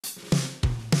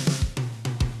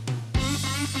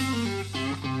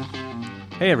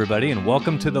Hey everybody, and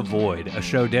welcome to The Void, a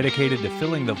show dedicated to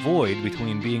filling the void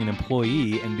between being an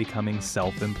employee and becoming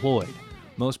self-employed.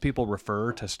 Most people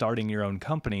refer to starting your own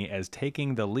company as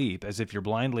taking the leap, as if you're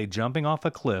blindly jumping off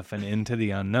a cliff and into the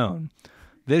unknown.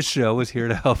 This show is here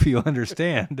to help you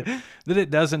understand that it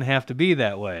doesn't have to be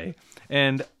that way.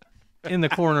 And in the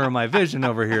corner of my vision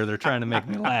over here, they're trying to make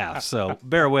me laugh, so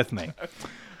bear with me.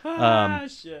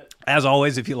 Shit. As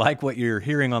always, if you like what you're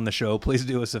hearing on the show, please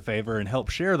do us a favor and help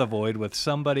share The Void with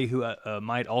somebody who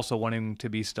might also wanting to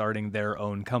be starting their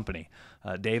own company.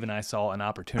 Dave and I saw an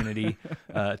opportunity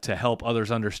to help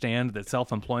others understand that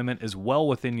self-employment is well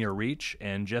within your reach,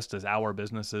 and just as our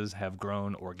businesses have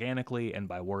grown organically and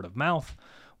by word of mouth,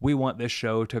 we want this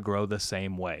show to grow the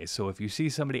same way. So if you see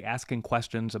somebody asking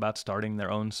questions about starting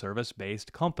their own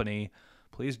service-based company,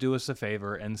 please do us a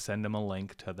favor and send them a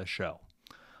link to the show.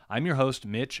 I'm your host,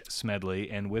 Mitch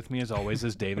Smedley, and with me, as always,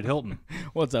 is David Hilton.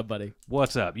 What's up, buddy?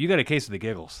 What's up? You got a case of the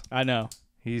giggles. I know.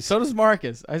 So does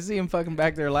Marcus. I see him fucking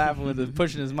back there laughing with his,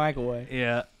 pushing his mic away.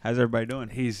 Yeah. How's everybody doing?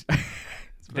 He's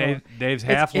Dave's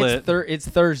half lit. It's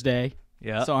Thursday.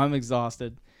 Yeah. So I'm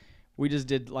exhausted. We just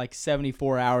did like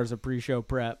 74 hours of pre-show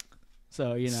prep.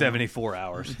 So, 74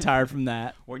 hours. I'm tired from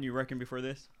that. Weren't you working before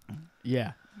this?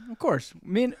 Yeah. Of course.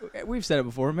 We've said it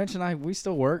before. Mitch and I, we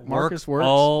still work. Marcus works.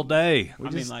 all day.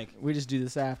 We just do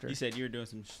this after. You said you were doing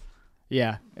some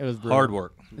Yeah. It was brutal. Hard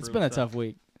work. It's been a tough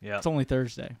week. Yeah. It's only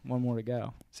Thursday. One more to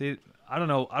go. See, I don't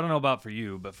know about for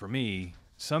you, but for me,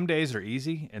 some days are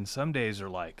easy and some days are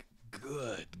like,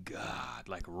 good God,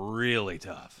 like really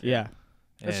tough. Yeah.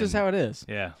 That's just how it is.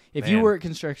 Yeah. If you were at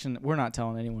construction, we're not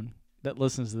telling anyone that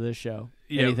listens to this show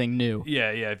anything new.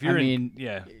 Yeah. If you're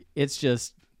it's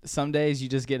just some days you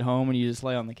just get home and you just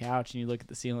lay on the couch and you look at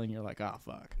the ceiling and you're like, oh,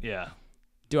 fuck. Yeah.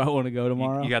 Do I want to go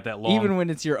tomorrow? You got that long... Even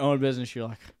when it's your own business, you're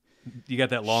like... You got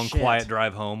that long, shit. Quiet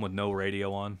drive home with no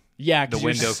radio on? Yeah, because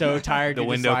you're so tired. The you're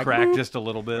window just cracked like, just a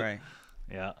little bit. Right.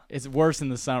 Yeah. It's worse in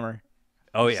the summer.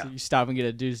 Oh, yeah. So you stop and get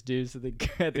a deuce at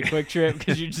the Quick Trip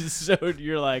because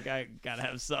you're like, I got to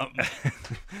have something.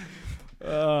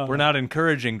 We're not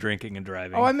encouraging drinking and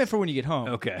driving. Oh, I meant for when you get home.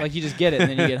 Okay. Like you just get it and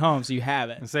then you get home, so you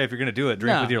have it. And say if you're going to do it,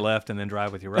 drink with your left and then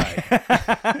drive with your right.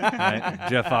 Right?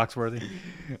 Jeff Foxworthy.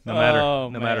 No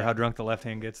matter how drunk the left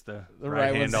hand gets, the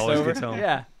right hand always gets home.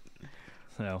 Yeah.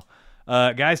 So,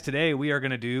 guys, today we are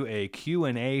going to do a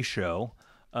Q&A show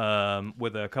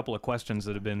with a couple of questions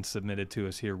that have been submitted to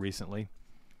us here recently.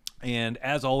 And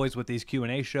as always with these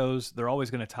Q&A shows, they're always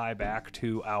going to tie back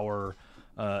to our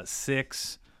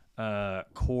 6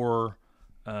 core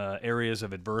areas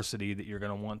of adversity that you're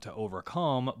going to want to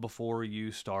overcome before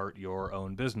you start your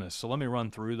own business. So let me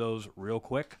run through those real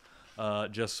quick,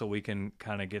 just so we can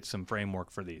kind of get some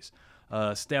framework for these.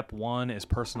 Step 1 is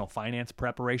personal finance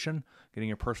preparation, getting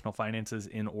your personal finances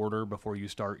in order before you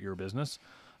start your business.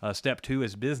 Step 2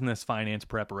 is business finance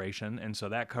preparation, and so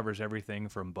that covers everything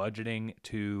from budgeting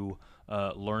to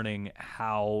learning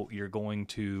how you're going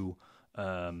to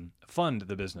fund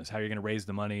the business, how you're going to raise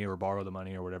the money or borrow the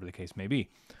money or whatever the case may be.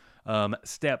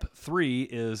 Step 3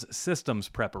 is systems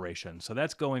preparation. So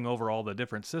that's going over all the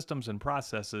different systems and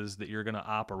processes that you're going to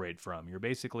operate from. You're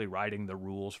basically writing the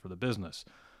rules for the business,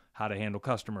 how to handle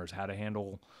customers, how to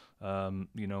handle,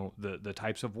 the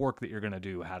types of work that you're going to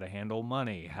do, how to handle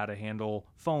money, how to handle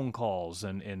phone calls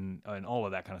and all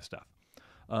of that kind of stuff.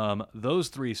 Those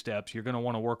 3 steps, you're going to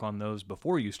want to work on those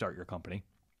before you start your company.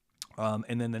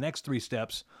 And then the next 3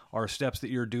 steps are steps that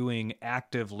you're doing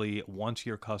actively once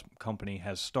your company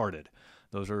has started.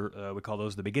 Those are, we call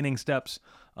those the beginning steps.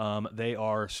 They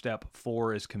are step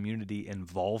 4 is community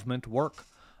involvement work.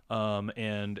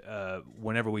 And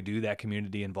whenever we do that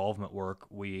community involvement work,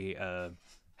 we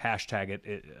hashtag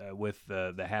it with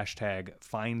the hashtag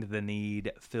find the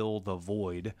need, fill the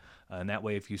void. And that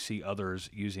way, if you see others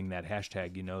using that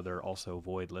hashtag, they're also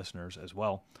void listeners as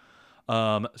well.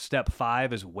 Step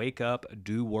 5 is wake up,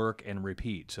 do work, and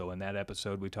repeat. So in that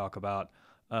episode, we talk about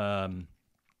all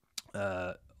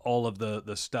of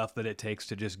the stuff that it takes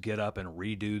to just get up and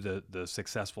redo the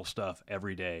successful stuff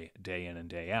every day, day in and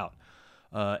day out.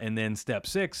 And then step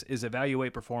 6 is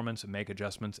evaluate performance and make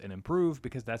adjustments and improve,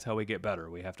 because that's how we get better.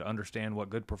 We have to understand what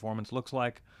good performance looks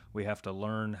like. We have to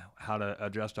learn how to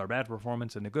adjust our bad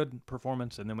performance into good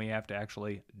performance, and then we have to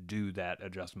actually do that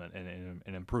adjustment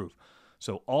and improve.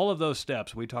 So all of those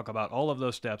steps, we talk about all of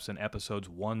those steps in episodes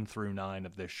 1 through 9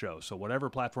 of this show. So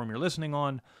whatever platform you're listening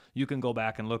on, you can go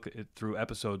back and look through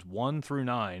episodes 1 through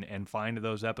 9 and find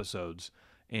those episodes,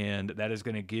 and that is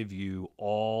going to give you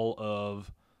all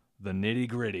of the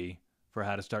nitty-gritty for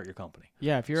how to start your company.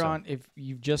 Yeah, if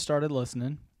you've just started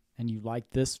listening and you like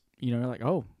this, like,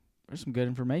 oh, there's some good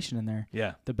information in there.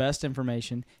 Yeah. The best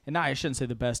information, and I shouldn't say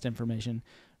the best information,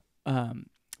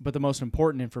 but the most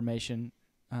important information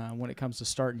when it comes to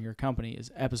starting your company is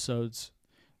episodes.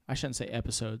 I shouldn't say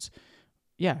episodes.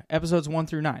 Yeah, episodes 1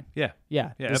 through 9. Yeah.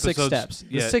 Yeah, Yeah, the 6 episodes- steps.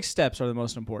 yeah. The 6 steps are the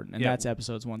most important, and Yeah. that's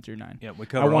episodes 1 through 9. Yeah, we I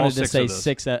cover all wanted to 6 say of those.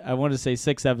 6. I wanted to say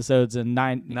 6 episodes and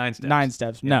 9 steps. 9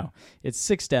 steps. Yeah. No, it's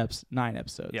 6 steps, 9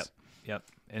 episodes. Yep. Yep.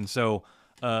 And so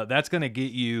that's going to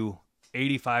get you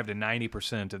 85 to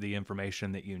 90% of the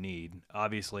information that you need.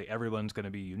 Obviously, everyone's going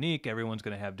to be unique. Everyone's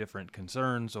going to have different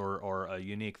concerns or a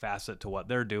unique facet to what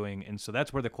they're doing. And so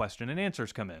that's where the question and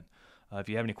answers come in. If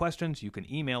you have any questions, you can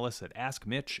email us at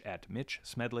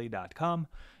askmitch@mitchsmedley.com,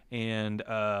 and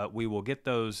we will get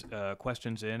those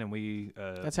questions in, and we...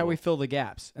 That's how we fill the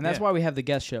gaps, and that's Yeah. why we have the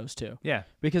guest shows too. Yeah.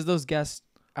 Because those guests,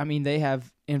 I mean, they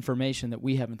have information that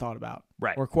we haven't thought about,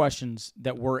 Right. or questions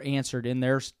that were answered in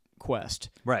their quest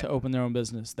Right. to open their own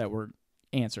business that were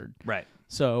answered. Right.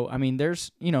 So, I mean,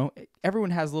 there's,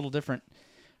 everyone has little different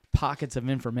pockets of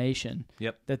information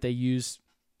Yep. that they use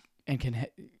and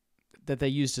that they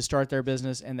use to start their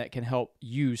business and that can help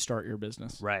you start your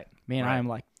business. Right. Man, Right. I am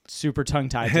like super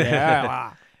tongue-tied today.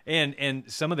 Ah.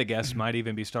 And some of the guests might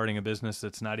even be starting a business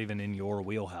that's not even in your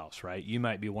wheelhouse, right? You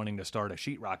might be wanting to start a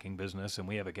sheetrocking business, and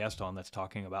we have a guest on that's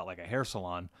talking about like a hair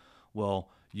salon.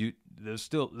 Well,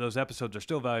 those episodes are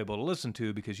still valuable to listen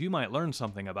to because you might learn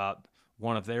something about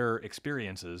one of their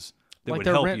experiences that would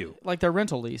help you. Like their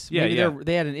rental lease. Yeah, Maybe yeah.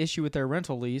 they had an issue with their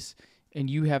rental lease, and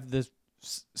you have the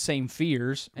same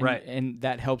fears, and, Right. and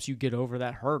that helps you get over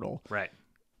that hurdle Right.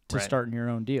 to Right. starting your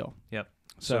own deal. Yep.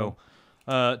 So-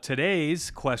 So today's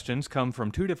questions come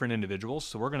from 2 different individuals,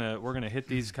 so we're gonna hit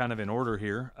these kind of in order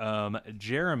here.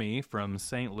 Jeremy from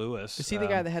St. Louis. Is he the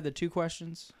guy that had the 2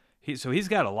 questions? He's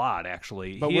got a lot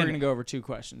actually. But He we're and- going to go over 2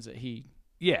 questions that he...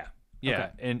 Yeah.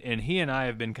 Okay. And he and I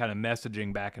have been kind of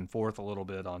messaging back and forth a little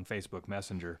bit on Facebook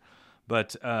Messenger,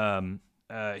 but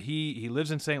he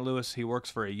lives in St. Louis. He works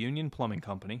for a union plumbing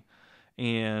company,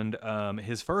 and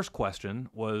his first question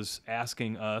was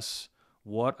asking us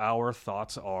what our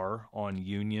thoughts are on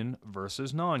union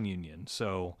versus non-union.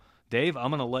 So, Dave,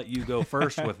 I'm going to let you go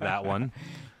first with that one.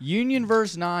 Union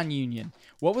versus non-union.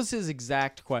 What was his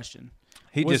exact question?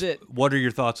 What are your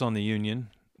thoughts on the union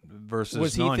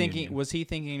versus non-union? Was he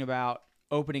thinking about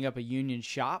opening up a union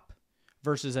shop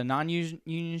versus a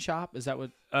non-union shop? Is that what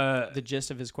the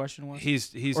gist of his question was? He's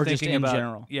Or thinking just in about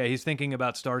general? Yeah, he's thinking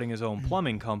about starting his own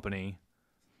plumbing company,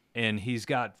 and he's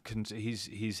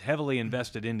heavily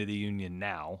invested into the union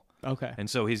now, Okay. and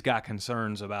so he's got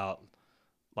concerns about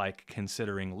like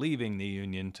considering leaving the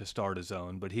union to start his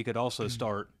own, but he could also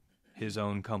start his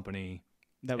own company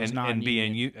That was and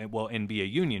non-union. be a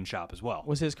union shop as well.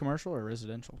 Was his commercial or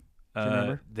residential? Do you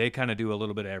remember? They kind of do a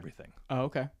little bit of everything. Oh,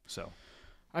 okay. So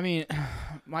I mean,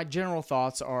 my general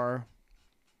thoughts are,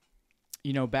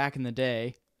 back in the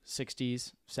day,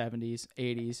 60s, 70s,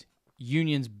 80s,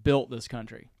 unions built this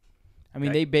country. I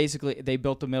mean, Right. they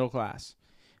built the middle class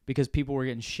because people were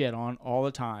getting shit on all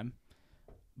the time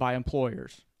by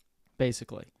employers,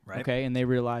 basically. Right. Okay, and they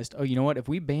realized, oh, you know what? If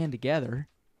we band together,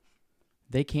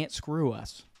 they can't screw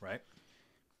us. right,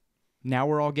 Now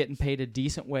we're all getting paid a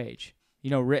decent wage.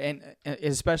 And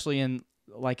especially in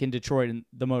Detroit and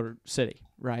the Motor City,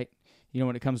 right?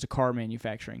 When it comes to car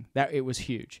manufacturing, that it was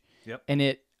huge. Yep. And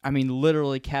it,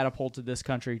 literally catapulted this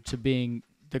country to being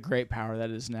the great power that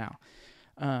it is now.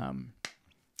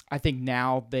 I think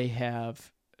now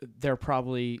they're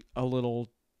probably a little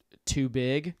too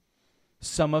big.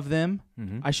 Some of them,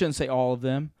 I shouldn't say all of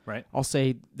them. right, I'll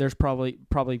say there's probably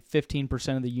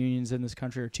 15% of the unions in this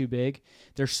country are too big.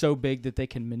 They're so big that they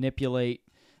can manipulate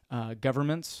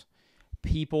governments,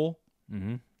 people.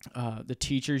 The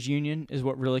teachers union is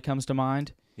what really comes to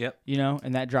mind. Yep.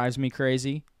 And that drives me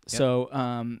crazy. Yep.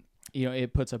 So,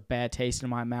 it puts a bad taste in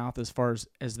my mouth as far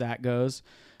as that goes.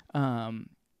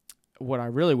 What I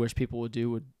really wish people would do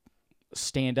would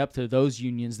stand up to those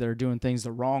unions that are doing things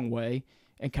the wrong way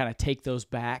and kind of take those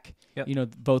back. Yep.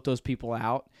 Vote those people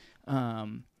out.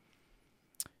 I'm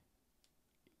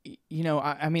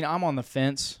on the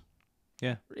fence.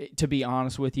 Yeah. To be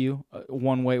honest with you,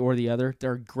 one way or the other,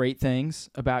 there are great things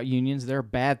about unions. There are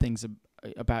bad things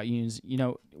about unions.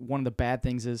 One of the bad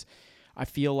things is I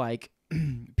feel like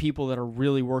people that are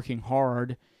really working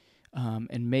hard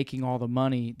and making all the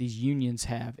money, these unions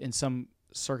have, in some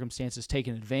circumstances,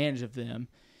 taken advantage of them.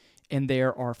 And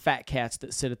there are fat cats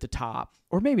that sit at the top,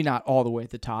 or maybe not all the way at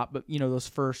the top, but those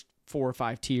first 4 or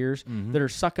 5 tiers that are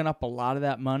sucking up a lot of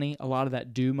that money, a lot of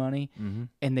that due money,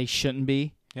 and they shouldn't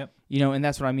be. Yep. And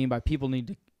that's what I mean by people need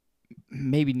to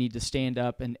maybe need to stand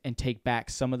up and take back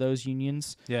some of those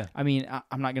unions. Yeah. I mean,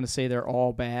 I'm not going to say they're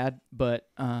all bad, but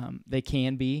they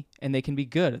can be, and they can be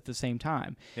good at the same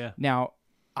time. Yeah. Now,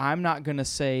 I'm not going to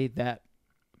say that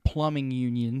plumbing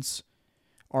unions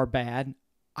are bad.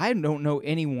 I don't know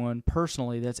anyone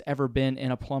personally that's ever been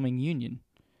in a plumbing union.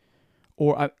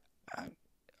 Or,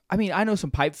 I mean, I know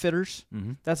some pipe fitters.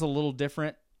 Mm-hmm. That's a little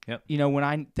different. Yep. You know, when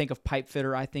I think of pipe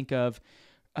fitter, I think of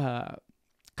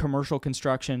commercial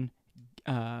construction,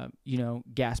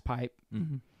 gas pipe,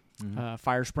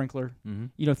 fire sprinkler,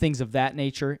 things of that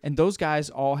nature. And those guys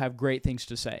all have great things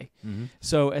to say. Mm-hmm.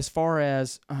 So as far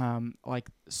as like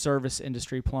service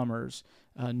industry plumbers,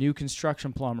 new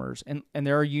construction plumbers, and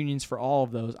there are unions for all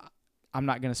of those. I'm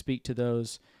not going to speak to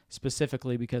those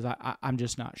specifically because I'm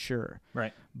just not sure.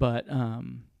 Right. But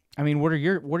I mean, what are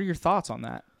your thoughts on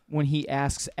that? When he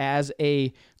asks, as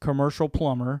a commercial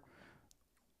plumber,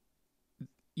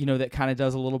 that kind of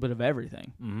does a little bit of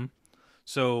everything. Mm-hmm.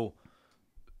 So,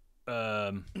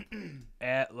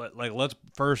 let's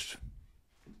first,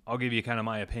 I'll give you kind of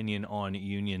my opinion on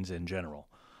unions in general.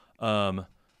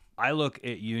 I look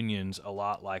at unions a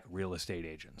lot like real estate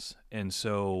agents. And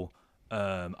so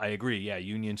I agree, yeah,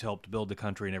 unions helped build the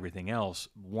country and everything else.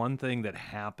 One thing that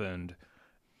happened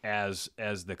as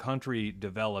the country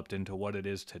developed into what it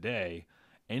is today,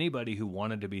 anybody who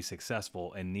wanted to be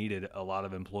successful and needed a lot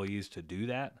of employees to do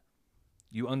that,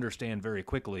 you understand very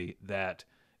quickly that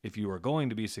if you are going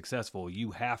to be successful,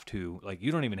 you have to,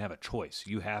 you don't even have a choice.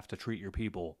 You have to treat your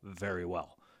people very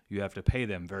well. You have to pay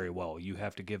them very well. You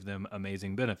have to give them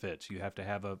amazing benefits. You have to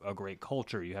have a great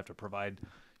culture. You have to provide,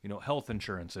 health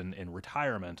insurance and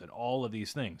retirement and all of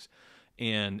these things.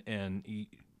 And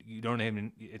you don't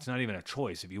even, it's not even a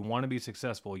choice. If you want to be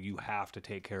successful, you have to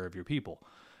take care of your people.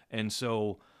 And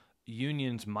so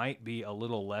unions might be a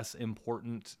little less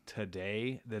important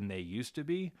today than they used to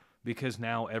be, because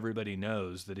now everybody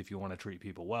knows that if you want to treat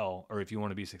people well, or if you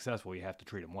want to be successful, you have to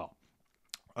treat them well.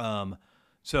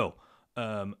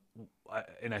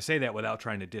 And I say that without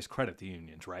trying to discredit the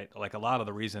unions, right? Like, a lot of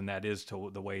the reason that is to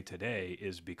the way today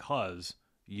is because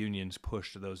unions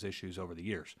pushed those issues over the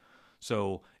years.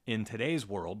 So in today's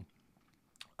world,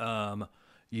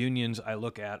 unions I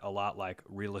look at a lot like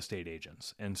real estate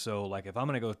agents. And so, like, if I'm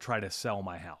going to go try to sell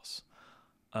my house,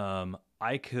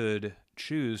 I could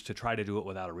choose to try to do it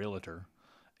without a realtor,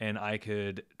 and I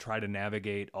could try to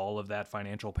navigate all of that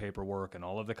financial paperwork and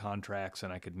all of the contracts,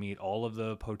 and I could meet all of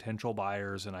the potential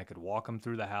buyers, and I could walk them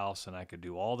through the house, and I could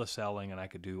do all the selling, and I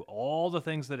could do all the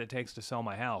things that it takes to sell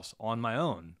my house on my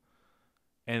own,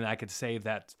 and I could save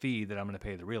that fee that I'm going to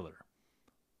pay the realtor.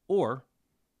 Or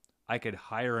I could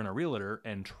hire a realtor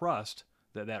and trust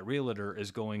that that realtor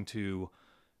is going to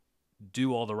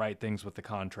do all the right things with the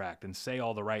contract and say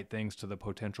all the right things to the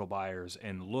potential buyers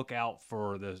and look out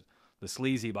for the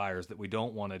sleazy buyers that we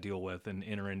don't want to deal with and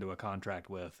enter into a contract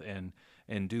with,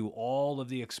 and do all of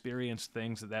the experienced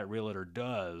things that realtor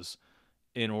does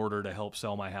in order to help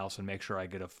sell my house and make sure I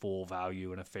get a full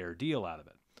value and a fair deal out of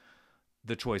it.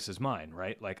 The choice is mine,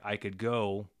 right? Like, I could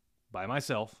go by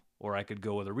myself, or I could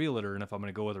go with a realtor, and if I'm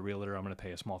going to go with a realtor, I'm going to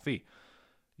pay a small fee.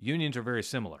 Unions are very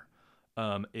similar.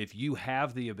 If you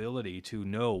have the ability to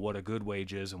know what a good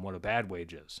wage is and what a bad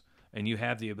wage is, and you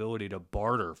have the ability to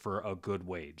barter for a good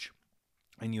wage,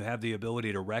 and you have the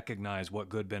ability to recognize what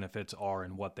good benefits are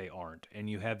and what they aren't, and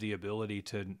you have the ability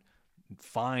to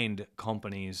find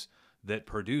companies that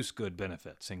produce good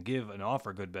benefits and give and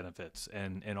offer good benefits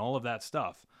and all of that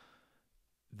stuff,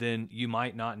 then you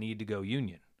might not need to go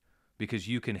union, because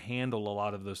you can handle a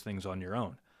lot of those things on your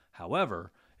own.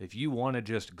 However, if you want to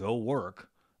just go work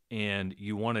and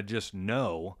you want to just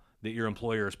know that your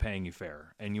employer is paying you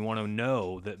fair, and you want to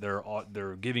know that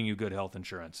they're giving you good health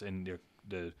insurance, and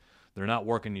they're not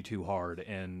working you too hard,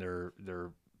 and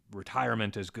their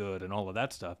retirement is good and all of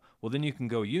that stuff, well, then you can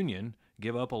go union,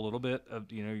 give up a little bit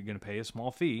of, you're going to pay a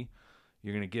small fee,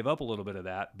 you're going to give up a little bit of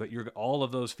that, but all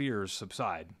of those fears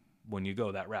subside when you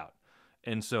go that route.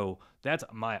 And so that's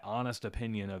my honest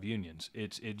opinion of unions.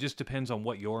 It just depends on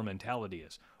what your mentality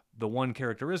is. The one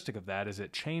characteristic of that is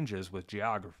it changes with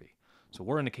geography. So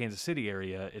we're in the Kansas City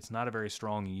area. It's not a very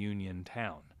strong union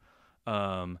town.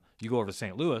 You go over to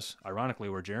St. Louis, ironically,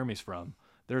 where Jeremy's from,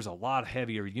 there's a lot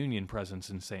heavier union presence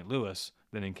in St. Louis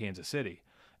than in Kansas City.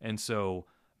 And so,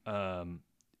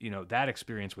 that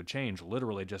experience would change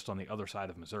literally just on the other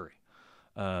side of Missouri.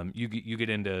 You get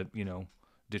into,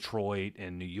 Detroit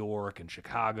and New York and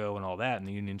Chicago and all that, and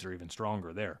the unions are even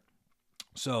stronger there.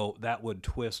 So that would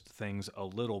twist things a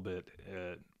little bit,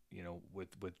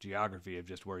 with geography of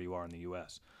just where you are in the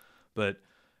U.S. But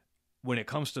when it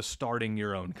comes to starting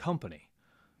your own company,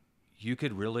 you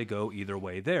could really go either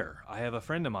way there. I have a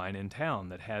friend of mine in town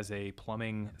that has a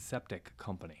plumbing septic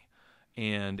company,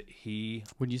 and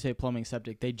When you say plumbing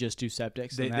septic, they just do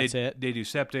septics they and that's it? they do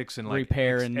septics and like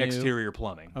Repair and new. exterior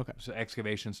plumbing, Okay. so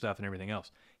excavation stuff and everything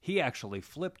else. He actually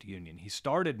flipped union. He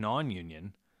started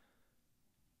non-union.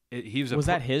 He was Was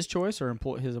that his choice or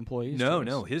his employee's choice?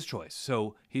 No, his choice.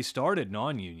 So he started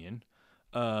non-union.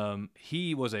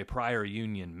 He was a prior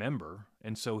union member,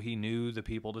 and so he knew the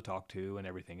people to talk to and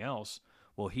everything else.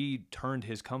 Well, he turned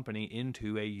his company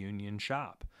into a union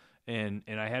shop, and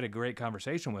I had a great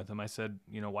conversation with him. I said,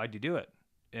 why'd you do it?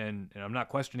 And I'm not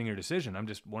questioning your decision. I'm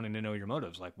just wanting to know your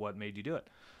motives. Like, what made you do it?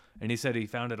 And he said he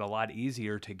found it a lot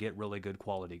easier to get really good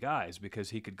quality guys because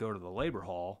he could go to the labor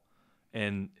hall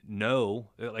and know,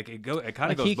 like it kind of Like goes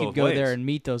both ways. he could go there and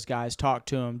meet those guys, talk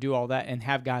to them, do all that, and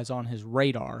have guys on his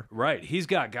radar. Right. He's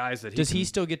got guys that Does he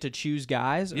still get to choose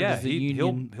guys? Or Yeah, does the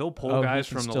union, he'll pull Oh, he guys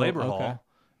can from the still- labor okay. hall,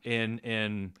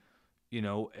 and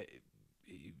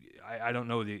I don't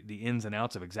know the ins and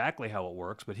outs of exactly how it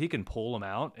works, but he can pull them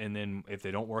out, and then if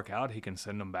they don't work out, he can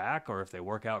send them back, or if they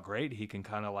work out great, he can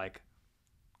kind of like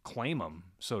claim them,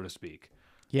 so to speak.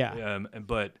 Yeah,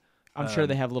 But I'm sure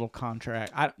they have a little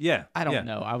contract. I don't yeah.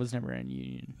 know. I was never in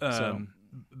union. So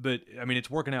But I mean, it's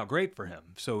working out great for him.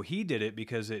 So he did it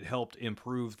because it helped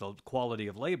improve the quality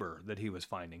of labor that he was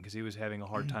finding, because he was having a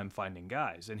hard time finding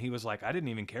guys. And he was like, I didn't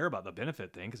even care about the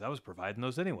benefit thing because I was providing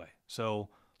those anyway. So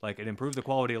like, it improved the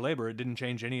quality of labor. It didn't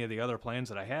change any of the other plans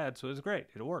that I had. So it was great.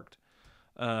 It worked.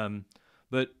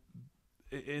 But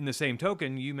in the same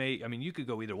token, you could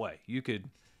go either way. You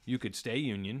could stay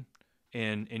union,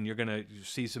 and you're going to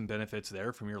see some benefits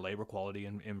there from your labor quality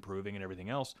and improving and everything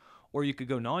else. Or you could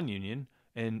go non-union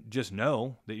and just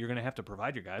know that you're going to have to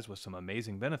provide your guys with some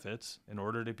amazing benefits in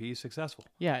order to be successful.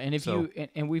 yeah, and if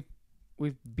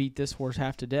we've beat this horse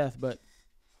half to death, but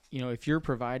if you're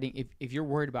providing, if you're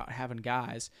worried about having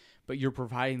guys, but you're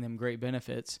providing them great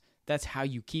benefits, that's how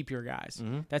you keep your guys.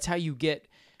 Mm-hmm. That's how you get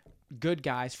good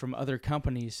guys from other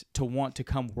companies to want to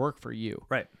come work for you.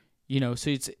 Right. So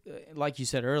it's like you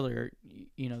said earlier,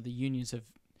 the unions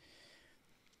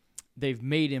they've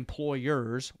made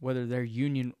employers, whether they're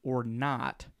union or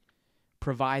not,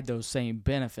 provide those same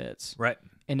benefits. Right.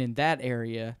 And in that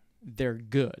area, they're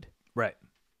good. Right.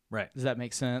 Right. Does that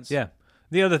make sense? Yeah.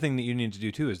 The other thing that unions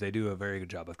do too is they do a very good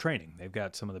job of training. They've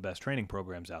got some of the best training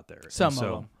programs out there. Some of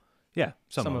them. Yeah,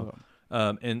 Some of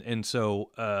them. So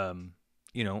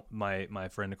my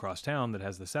friend across town that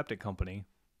has the septic company,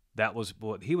 that was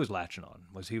what he was latching on.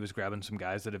 Was he was grabbing some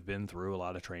guys that have been through a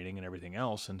lot of training and everything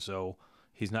else, and so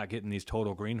he's not getting these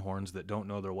total greenhorns that don't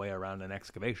know their way around an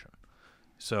excavation.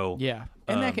 So Yeah,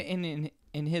 and that can,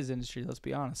 in his industry, let's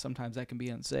be honest, sometimes that can be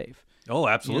unsafe. Oh,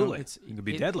 absolutely. It could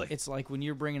be deadly. It's like when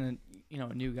you're bringing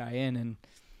a new guy in, and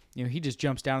he just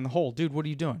jumps down in the hole. Dude, what are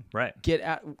you doing? Right. Get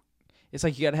out. It's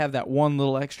like you got to have that one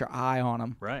little extra eye on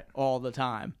him. Right. All the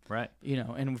time. Right.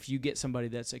 And if you get somebody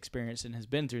that's experienced and has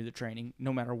been through the training,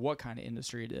 no matter what kind of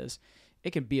industry it is,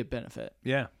 it can be a benefit.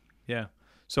 Yeah. Yeah.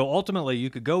 So ultimately, you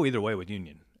could go either way with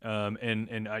union,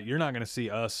 and you're not going to see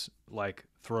us like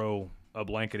throw a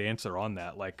blanket answer on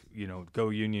that, like go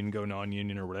union, go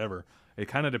non-union, or whatever. It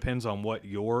kind of depends on what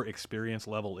your experience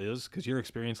level is, because your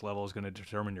experience level is going to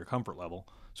determine your comfort level.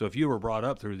 So if you were brought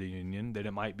up through the union, then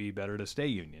it might be better to stay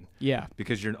union. Yeah.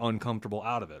 Because you're uncomfortable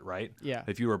out of it, right? Yeah.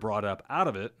 If you were brought up out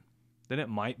of it, then it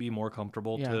might be more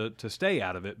comfortable to stay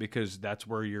out of it, because that's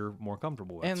where you're more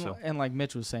comfortable with. And like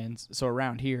Mitch was saying, so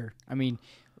around here,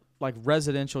 like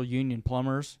residential union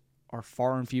plumbers are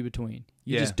far and few between.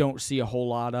 You just don't see a whole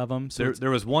lot of them. So there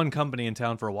was one company in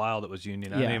town for a while that was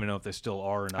union. I don't even know if they still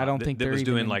are or not. I don't think that they're was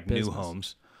even doing in like business. new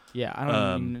homes. Yeah,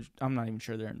 I'm not even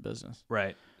sure they're in business.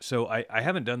 Right. So I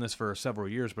haven't done this for several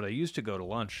years, but I used to go to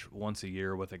lunch once a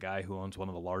year with a guy who owns one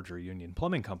of the larger union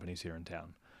plumbing companies here in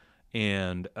town.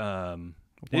 And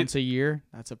Once a year,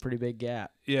 that's a pretty big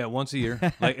gap. yeah, once a year.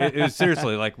 Like it was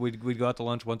seriously like we'd go out to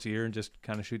lunch once a year and just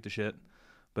kind of shoot the shit.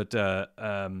 But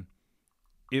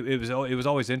it was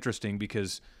always interesting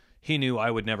because he knew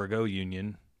I would never go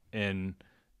union, and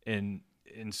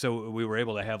so we were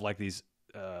able to have like these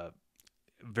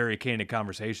very candid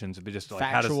conversations, but just like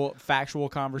factual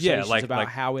conversations about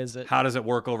how is it, how does it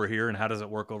work over here, and how does it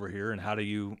work over here, and how do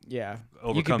you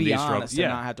overcome you can be these honest struggles? and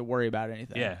not have to worry about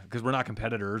anything. Yeah, because we're not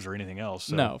competitors or anything else.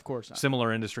 So no, of course not.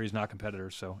 Similar industries, not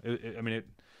competitors. So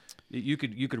you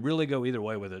could really go either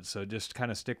way with it. So just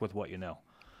kind of stick with what you know.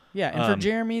 Yeah, and for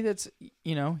Jeremy, that's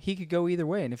he could go either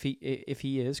way, and if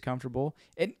he is comfortable,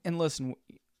 and listen,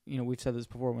 we've said this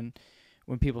before,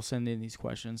 when people send in these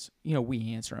questions,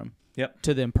 we answer them. Yep.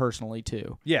 To them personally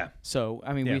too. Yeah. So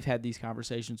I mean, Yeah. we've had these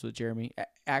conversations with Jeremy.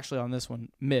 Actually, on this one,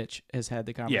 Mitch has had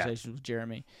the conversations with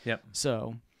Jeremy. Yep.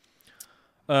 So,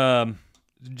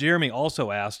 Jeremy also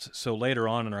asked, so later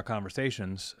on in our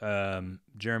conversations,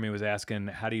 Jeremy was asking,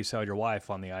 how do you sell your wife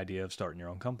on the idea of starting your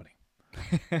own company?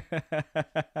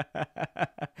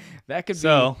 that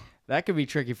could be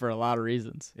tricky for a lot of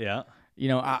reasons. Yeah.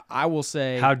 I will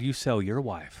say, how do you sell your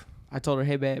wife? I told her,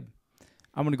 hey babe,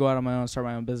 I'm going to go out on my own and start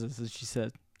my own business. And she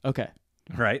said, okay.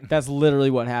 Right. That's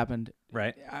literally what happened.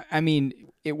 Right. I mean,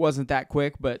 it wasn't that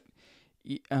quick, but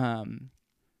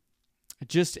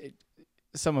just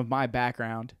some of my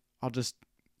background, I'll just,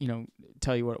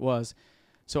 tell you what it was.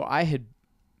 So I had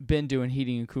been doing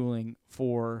heating and cooling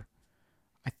for,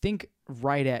 I think,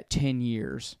 right at 10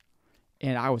 years,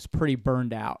 and I was pretty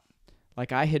burned out.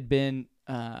 Like, I had been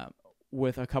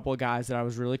with a couple of guys that I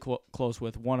was really close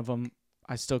with. One of them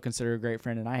I still consider a great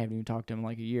friend, and I haven't even talked to him in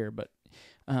like a year, but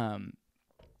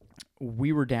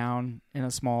we were down in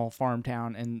a small farm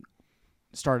town and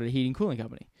started a heating and cooling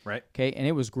company. Right. Okay, and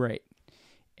it was great.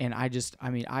 And I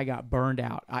got burned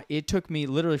out. It took me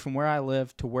literally from where I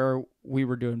lived to where we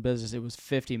were doing business, it was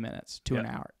 50 minutes to an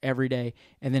hour every day,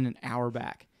 and then an hour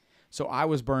back. So I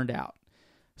was burned out.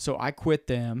 So I quit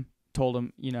them, told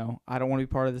them, I don't want to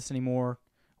be part of this anymore,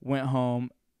 went home.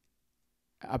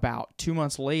 About 2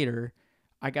 months later,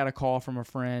 I got a call from a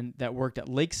friend that worked at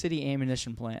Lake City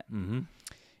Ammunition Plant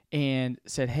and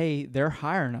said, hey, they're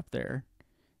hiring up there.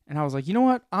 And I was like, you know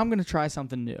what? I'm going to try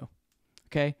something new.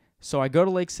 Okay. So I go to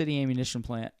Lake City Ammunition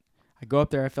Plant. I go up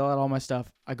there. I fill out all my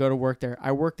stuff. I go to work there.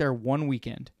 I worked there one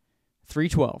weekend, 3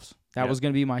 12s. That was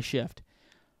going to be my shift.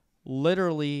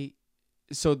 Literally,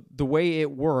 so the way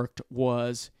it worked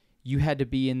was you had to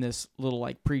be in this little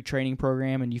like pre-training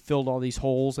program, and you filled all these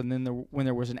holes, and then when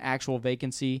there was an actual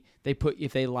vacancy,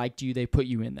 if they liked you, they put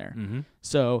you in there. Mm-hmm.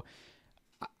 So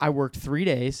I worked 3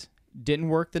 days, didn't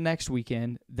work the next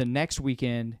weekend. The next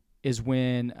weekend is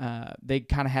when they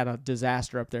kind of had a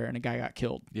disaster up there and a guy got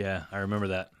killed. Yeah, I remember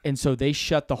that. And so they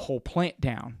shut the whole plant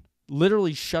down,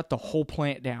 literally shut the whole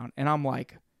plant down. And I'm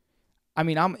like, I'm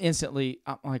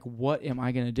like, what am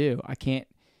I going to do? I can't.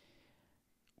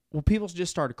 Well, people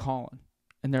just started calling,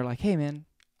 and they're like, hey, man,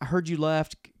 I heard you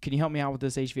left. Can you help me out with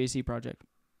this HVAC project?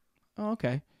 Oh,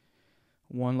 okay.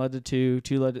 1 led to 2,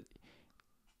 2 led to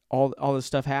all this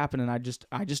stuff happened, and I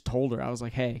just told her, I was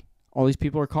like, hey, all these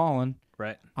people are calling.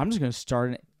 Right. I'm just going to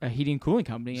start a heating and cooling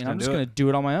company, and I'm just do going to do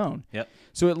it on my own. Yep.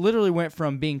 So it literally went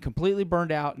from being completely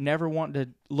burned out, never wanting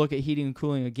to look at heating and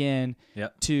cooling again,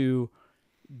 to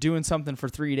doing something for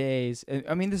 3 days.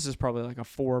 I mean, this is probably like a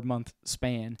 4-month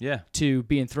span. Yeah. To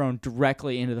being thrown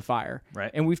directly into the fire.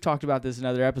 Right. And we've talked about this in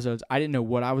other episodes. I didn't know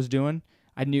what I was doing.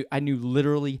 I knew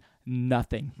literally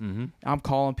nothing. Mm-hmm. I'm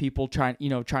calling people trying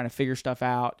to figure stuff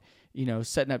out.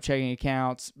 Setting up checking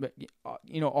accounts, but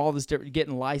all this different,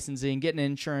 getting licensing, getting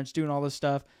insurance, doing all this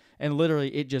stuff, and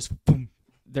literally it just boom,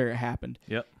 there it happened.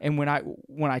 Yep. And when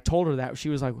I told her that, she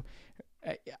was like,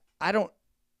 "I don't."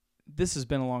 This has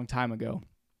been a long time ago.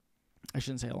 I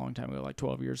shouldn't say a long time ago, like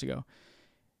 12 years ago.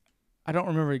 I don't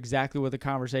remember exactly what the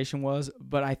conversation was,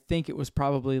 but I think it was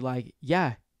probably like,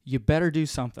 "Yeah, you better do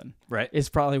something." Right. Is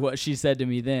probably what she said to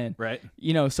me then. Right.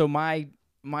 So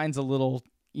mine's a little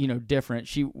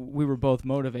different. We were both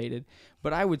motivated,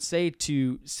 but I would say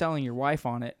to selling your wife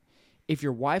on it, if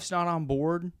your wife's not on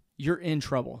board, you're in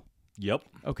trouble. Yep.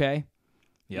 Okay.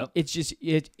 Yep. It's just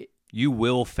you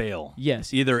will fail.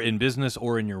 Yes. Either in business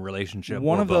or in your relationship.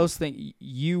 One or of both. those things,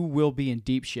 you will be in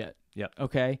deep shit. Yep.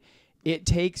 Okay. It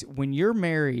takes, when you're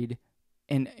married,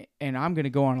 and I'm going to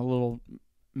go on a little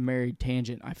married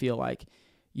tangent. I feel like,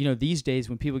 these days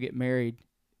when people get married,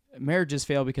 marriages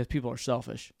fail because people are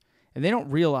selfish. And they don't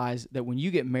realize that when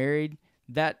you get married,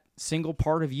 that single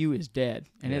part of you is dead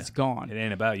and it's gone. It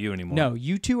ain't about you anymore. No,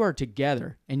 you two are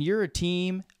together and you're a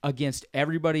team against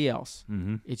everybody else.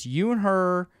 Mm-hmm. It's you and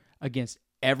her against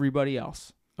everybody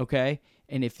else. Okay?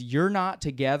 And if you're not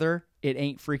together, it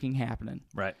ain't freaking happening.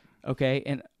 Right. Okay?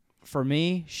 And for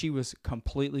me, she was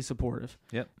completely supportive.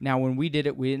 Yep. Now, when we did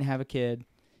it, we didn't have a kid.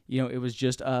 It was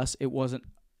just us. It wasn't,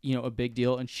 a big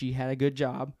deal. And she had a good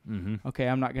job. Mm-hmm. Okay?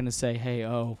 I'm not going to say, hey,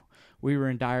 we were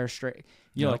in dire strait.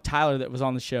 Nope. Like Tyler that was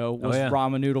on the show was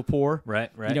ramen noodle poor.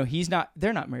 Right. He's not,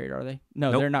 they're not married, are they?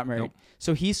 No, Nope. they're not married. Nope.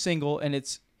 So he's single, and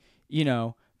it's,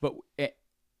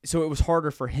 so it was harder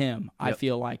for him, I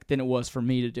feel like, than it was for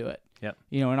me to do it. Yep.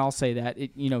 And I'll say that,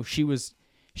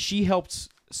 she helped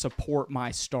support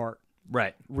my start.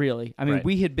 Right. Really. I mean, Right.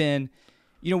 we had been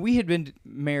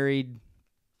married,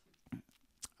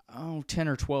 10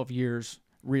 or 12 years,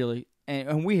 really.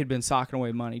 and we had been socking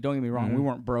away money. Don't get me wrong, we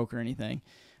weren't broke or anything.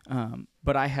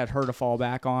 But I had her to fall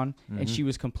back on, and she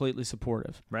was completely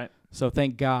supportive. Right. So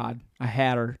thank God I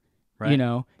had her, Right.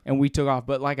 and we took off.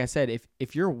 But like I said,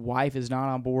 if your wife is not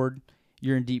on board,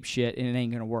 you're in deep shit, and it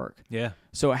ain't going to work. Yeah.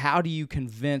 So how do you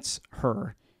convince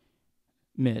her,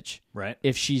 Mitch, Right.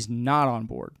 if she's not on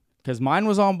board? Because mine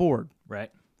was on board.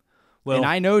 Right. Well, And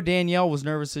I know Danielle was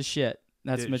nervous as shit.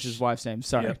 That's Dude, Mitch's wife's name.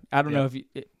 Sorry. Yep. I don't know Yep. if you...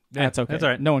 Yeah, that's okay. that's all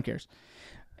right. No one cares.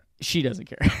 She doesn't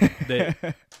care. they,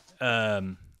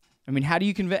 I mean, how do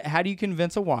you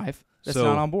convince a wife that's So-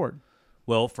 not on board?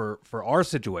 well, for our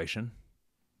situation,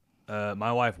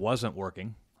 my wife wasn't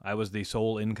working. I was the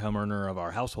sole income earner of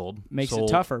our household. Makes sole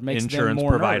it tougher. Makes insurance them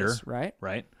more provider, nervous, right?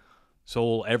 right?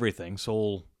 Sole everything.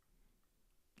 Sole,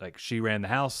 like she ran the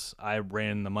house, I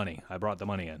ran the money. I brought the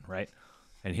money in, right?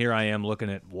 And here I am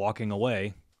looking at walking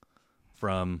away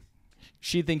from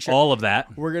She thinks all of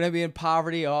that. we're gonna be in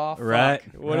poverty. Oh, fuck.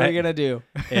 Right, What are right. we gonna do?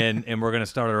 and we're going to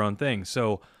start our own thing.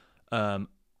 So,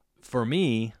 for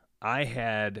me, I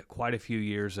had quite a few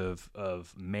years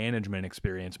of management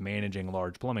experience managing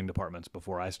large plumbing departments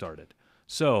before I started.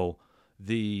 So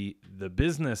the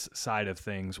business side of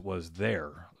things was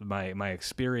there. My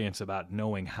experience about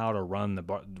knowing how to run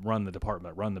the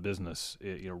department, run the business,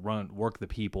 work the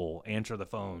people, answer the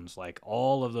phones, like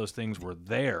all of those things were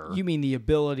there. You mean the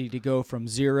ability to go from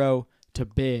 0 to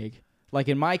big? Like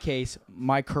in my case,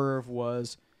 my curve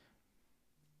was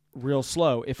real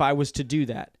slow. If I was to do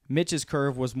that, Mitch's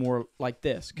curve was more like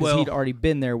this because Well- he'd already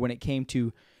been there when it came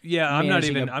to. Yeah, I'm not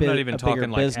managing even a I'm not big- even a bigger talking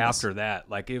like business. after that.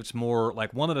 Like it's more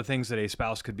like one of the things that a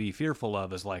spouse could be fearful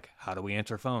of is like, how do we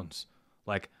answer phones?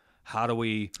 Like how do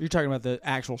we You're talking about the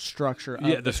actual structure.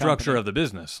 Of the structure company. of the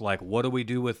business. Like what do we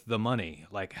do with the money?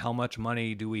 Like how much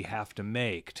money do we have to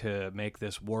make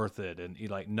this worth it? And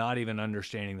like not even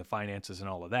understanding the finances and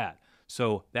all of that.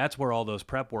 So that's where all those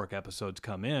prep work episodes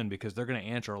come in because they're going to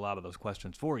answer a lot of those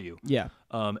questions for you. Yeah.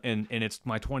 And it's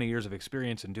my 20 years of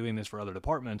experience in doing this for other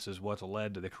departments is what's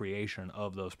led to the creation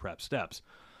of those prep steps.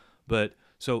 But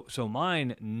so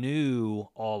mine knew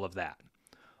all of that.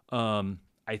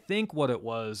 I think what it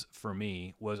was for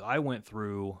me was I went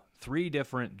through 3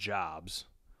 different jobs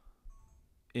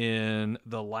in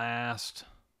the last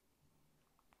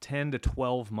 10 to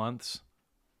 12 months.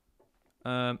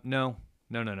 No.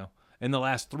 In the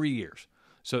last 3 years.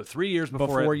 So 3 years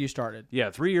Before you started. Yeah,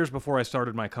 3 years before I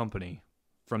started my company.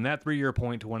 From that 3-year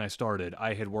point to when I started,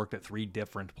 I had worked at 3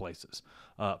 different places.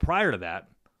 Prior to that,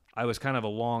 I was kind of a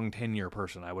long tenure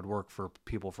person. I would work for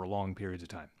people for long periods of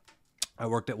time. I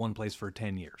worked at one place for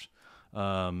 10 years.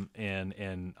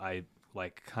 And I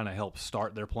like kind of helped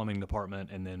start their plumbing department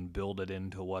and then build it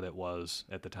into what it was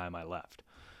at the time I left.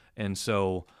 And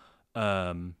so,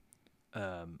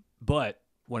 but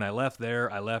when I left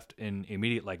there, I left in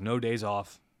immediate, like no days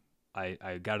off.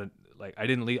 I got it. Like I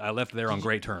didn't leave. I left there on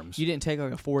great terms. You didn't take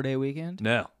like a 4-day weekend?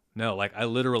 No. Like I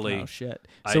literally. Oh shit!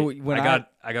 I, So when I got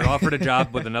offered a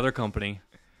job with another company.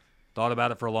 Thought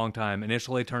about it for a long time.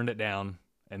 Initially turned it down,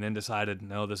 and then decided,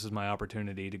 no, this is my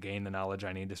opportunity to gain the knowledge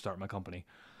I need to start my company.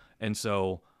 And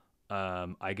so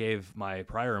I gave my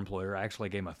prior employer, I actually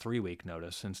gave him a 3-week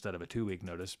notice instead of a 2-week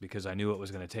notice because I knew it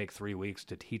was going to take 3 weeks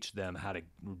to teach them how to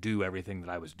do everything that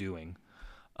I was doing.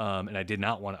 And I did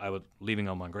not want, I was leaving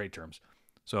them on great terms.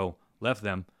 So left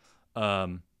them,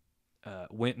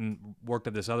 went and worked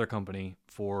at this other company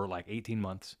for like 18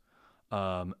 months.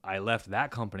 I left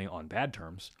that company on bad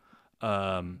terms.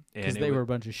 Because they were a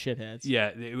bunch of shitheads. Yeah,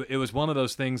 it was one of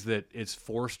those things that it's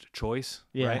forced choice,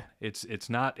 Yeah. right? It's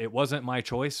not. It wasn't my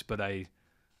choice, but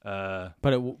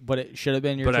But it should have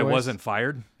been your but choice. I wasn't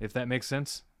fired, if that makes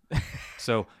sense.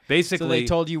 So basically, So they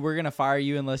told you we're gonna fire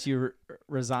you unless you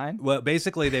resign. well,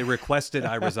 basically they requested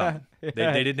I resign.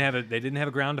 They didn't have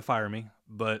a ground to fire me,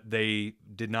 but they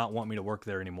did not want me to work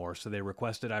there anymore. So they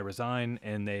requested I resign,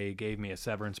 and they gave me a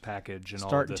severance package and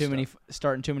all of this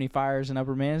Starting too many fires in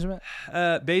upper management.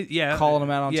 Yeah, Calling them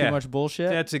out on yeah. too much bullshit.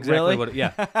 That's exactly Really? what.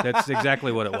 That's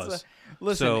exactly what it was.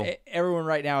 Listen, So- everyone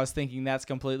right now is thinking that's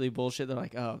completely bullshit. They're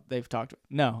like, oh, they've talked.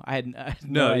 No, I had no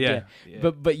No, idea. yeah.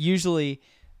 But usually,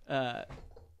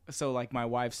 so like my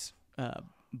wife's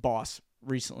boss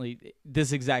recently,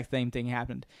 this exact same thing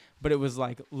happened. But it was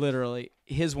like literally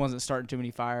his wasn't starting too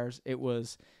many fires. It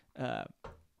was,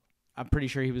 I'm pretty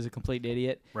sure he was a complete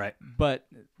idiot. Right. But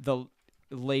the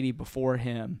lady before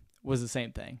him was the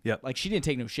same thing. Yep. Like she didn't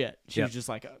take no shit. She Yep. was just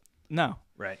like, no.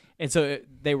 Right. And so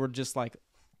they were just like,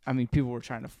 I mean, people were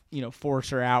trying to, force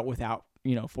her out without,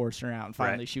 forcing her out. And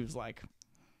finally Right. she was like,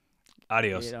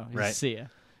 Adios. Right. see ya.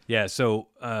 Yeah. So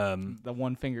The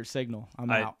one finger signal. I'm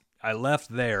out. I left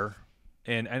there,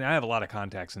 and I have a lot of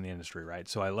contacts in the industry, right?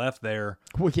 So I left there.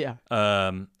 Well, yeah.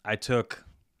 I took,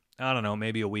 I don't know,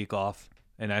 maybe a week off,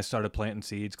 and I started planting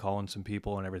seeds, calling some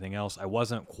people and everything else. I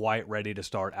wasn't quite ready to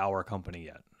start our company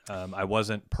yet. I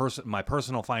wasn't my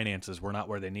personal finances were not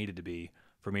where they needed to be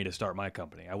for me to start my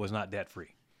company. I was not debt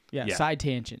free. Yeah, Yeah. side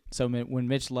tangent. So when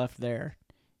Mitch left there,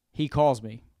 he calls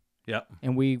me, Yep.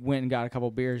 and we went and got a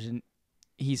couple beers, and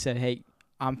he said, "Hey,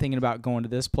 I'm thinking about going to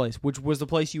this place," which was the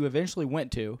place you eventually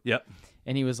went to. Yep.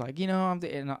 And he was like,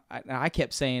 and I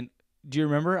kept saying, "Do you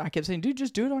remember?" I kept saying, "Dude,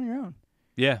 just do it on your own.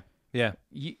 Yeah. Yeah.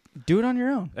 You do it on your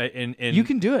own. And You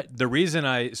can do it." The reason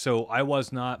I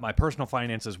was not, my personal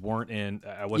finances weren't in,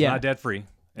 I was Yeah. not debt free.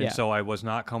 And Yeah. so I was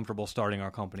not comfortable starting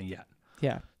our company yet.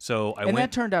 Yeah, So I and went,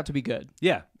 that turned out to be good,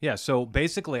 yeah. So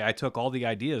basically I took all the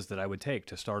ideas that I would take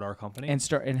to start our company.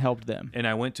 and helped them. And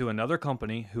I went to another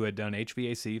company who had done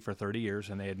HVAC for 30 years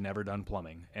and they had never done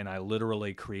plumbing. And I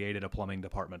literally created a plumbing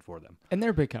department for them. And they're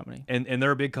a big company. And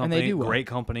they're a big company, do well. great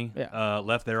company, Yeah.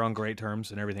 left there on great terms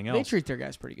and everything else. They treat their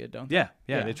guys pretty good, don't they?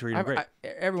 Yeah, they treat them great.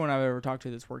 Everyone I've ever talked to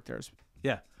that's worked there,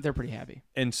 Yeah. they're pretty happy.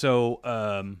 And so,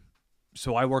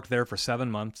 so I worked there for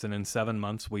 7 months, and in 7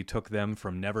 months, we took them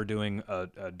from never doing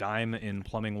a dime in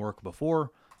plumbing work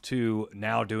before to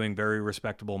now doing very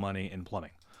respectable money in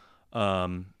plumbing.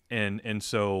 And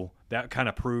so that kind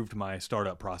of proved my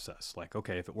startup process. Like,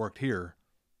 okay, if it worked here,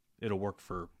 it'll work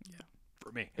for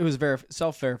me. It was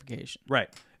self-verification. Right.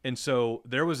 And so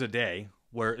there was a day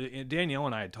where Danielle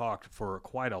and I had talked for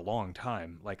quite a long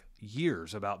time, like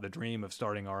years, about the dream of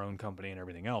starting our own company and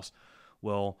everything else.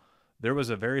 Well, there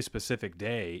was a very specific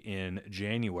day in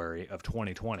January of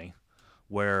 2020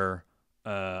 where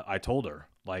I told her,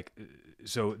 like,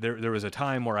 so there was a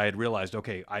time where I had realized,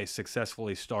 okay, I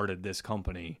successfully started this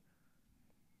company,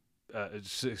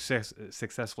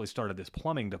 successfully started this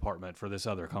plumbing department for this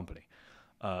other company.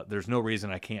 There's no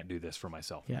reason I can't do this for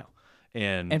myself Yeah. now.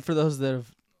 And And for those that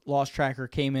have lost track or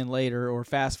came in later or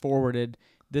fast forwarded,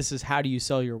 this is how do you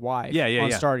sell your wife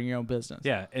on starting your own business.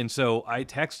 yeah, and so I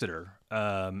texted her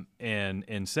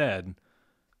and said,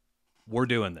 we're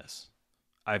doing this.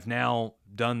 I've now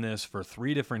done this for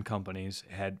 3 different companies,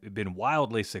 had been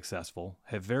wildly successful,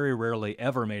 have very rarely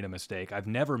ever made a mistake. I've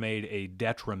never made a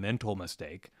detrimental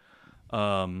mistake.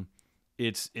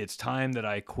 It's time that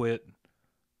I quit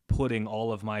putting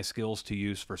all of my skills to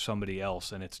use for somebody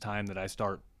else, and it's time that I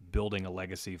start building a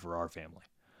legacy for our family.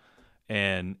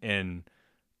 And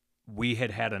we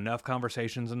had enough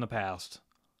conversations in the past.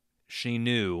 She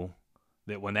knew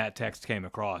that when that text came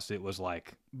across, it was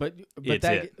like, But It's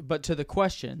it. but to the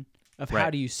question of how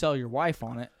Right. do you sell your wife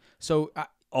on it? So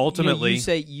ultimately,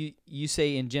 you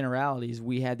say in generalities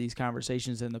we had these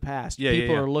conversations in the past. Yeah,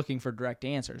 People yeah. are looking for direct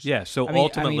answers. yeah. So I mean,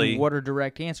 ultimately, what are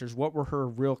direct answers? What were her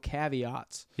real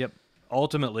caveats? yep.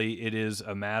 Ultimately, it is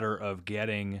a matter of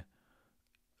getting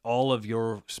all of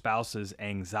your spouse's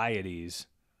anxieties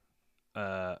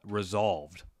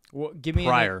resolved. Well, give me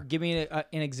Prior. an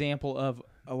example of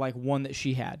like one that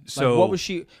she had. So-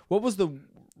 like what was the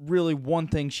really one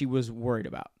thing she was worried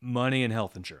about? Money and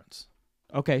health insurance.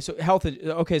 Okay, so health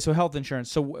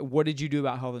insurance. So what did you do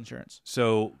about health insurance?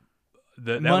 So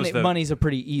Money's a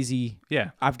pretty easy.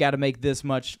 yeah. I've got to make this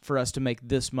much for us to make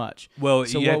this much. Well,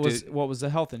 So you have what was the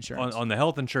health insurance? on the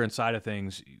health insurance side of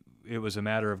things, it was a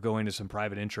matter of going to some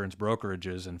private insurance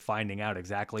brokerages and finding out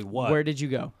exactly what. Where did you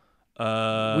go?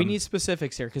 We need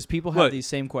specifics here because people have what- these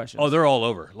same questions. Oh, they're all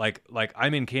over. Like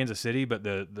I'm in Kansas City, but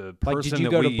the person like, did you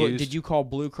that go we to used, did you call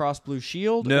Blue Cross Blue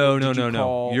Shield? No, or no, did you no, no.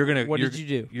 call- You're What did you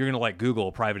do You're gonna like Google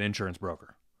a private insurance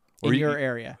broker in you- your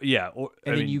area? Yeah, or,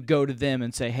 And then you go to them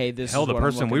and say, "Hey, this hell, is the what I'm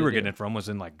person we looking were to getting do." it from was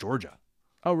in like Georgia.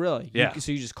 Oh, really? Yeah.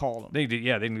 So you just call them. They did,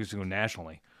 yeah, they can just go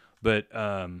nationally. But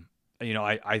you know,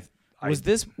 I Was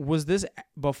this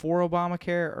before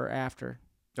Obamacare or after?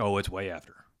 oh, it's way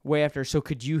after. Way after. So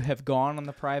could you have gone on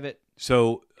the private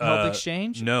So health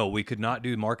exchange? No, we could not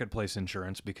do marketplace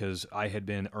insurance because I had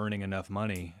been earning enough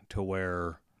money to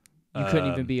where You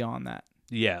couldn't even be on that.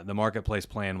 yeah, the marketplace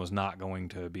plan was not going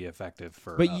to be effective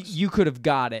for But us. you could have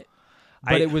got it,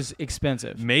 but I- it was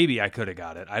expensive. Maybe I could have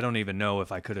got it. I don't even know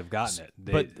if I could have gotten it.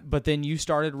 But then you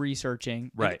started researching.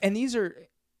 Right. And these are,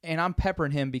 and I'm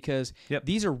peppering him because Yep.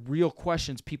 these are real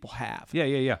questions people have.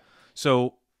 Yeah.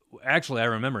 So actually, I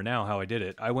remember now how I did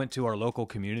it. I went to our local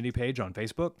community page on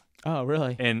Facebook, Oh,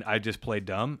 really? and I just played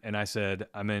dumb, and I said,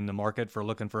 I'm in the market for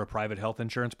looking for a private health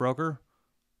insurance broker.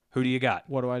 Who do you got?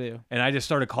 What do I do? And I just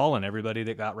started calling everybody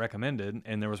that got recommended,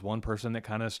 and there was one person that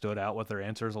kind of stood out with their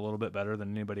answers a little bit better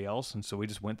than anybody else, and so we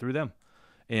just went through them,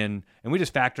 and we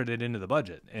just factored it into the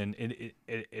budget, and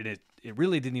it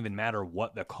really didn't even matter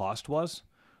what the cost was.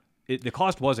 the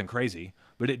cost wasn't crazy,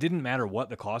 but it didn't matter what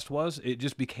the cost was. It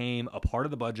just became a part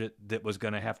of the budget that was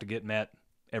going to have to get met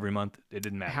every month. It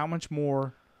didn't matter. How much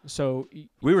more? So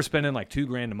We were spending like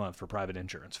 $2,000 a month for private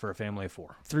insurance for a family of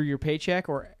 4. through your paycheck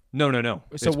or? No. So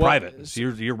It's what- private. So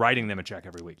you're writing them a check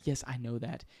every week. Yes, I know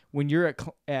that. When you're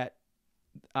at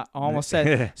I almost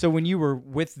said, so when you were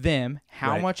with them,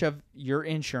 how Right. much of your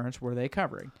insurance were they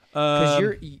covering?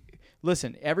 Because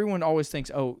listen, everyone always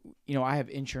thinks, oh, I have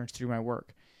insurance through my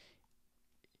work.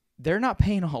 They're not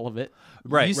paying all of it.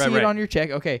 Right, You see right, it right. on your check.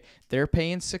 Okay, they're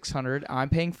paying $600. I'm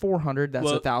paying $400. That's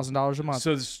Well, $1,000 a month.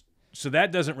 So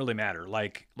that doesn't really matter.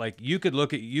 Like you could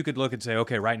look and say,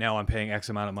 okay, right now I'm paying X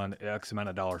amount of money, X amount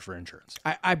of dollars for insurance.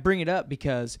 I bring it up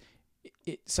because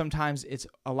sometimes it's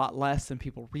a lot less than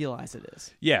people realize it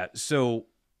is. Yeah. So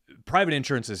private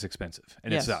insurance is expensive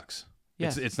and Yes. it sucks.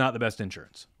 Yes. It's not the best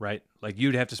insurance, right? Like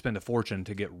you'd have to spend a fortune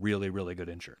to get really, really good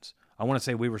insurance. I want to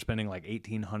say we were spending like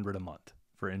 $1,800 a month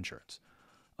for insurance.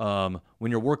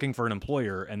 When you're working for an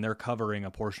employer and they're covering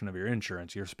a portion of your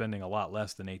insurance, you're spending a lot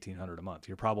less than $1,800 a month.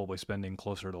 You're probably spending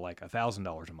closer to like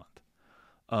 $1,000 a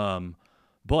month.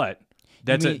 But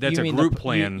that's a group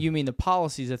plan. You mean the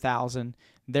policy's $1,000?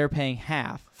 They're paying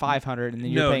half, $500, and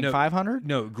then you're paying $500.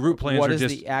 No, group plans What are is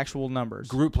just the actual numbers?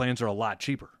 group plans are a lot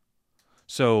cheaper.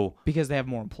 So Because they have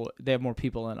more they have more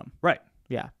people in them. right.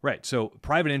 Yeah. Right. So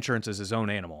private insurance is its own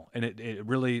animal, and it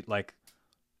really like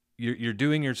you're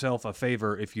doing yourself a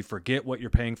favor if you forget what you're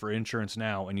paying for insurance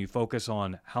now and you focus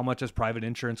on how much is private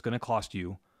insurance going to cost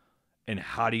you, and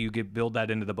how do you build that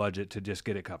into the budget to just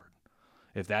get it covered.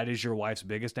 If that is your wife's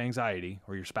biggest anxiety,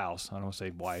 or your spouse, I don't want to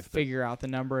say wife, but Figure out the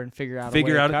number and figure out a way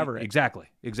to cover it. Exactly.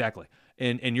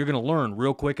 And you're going to learn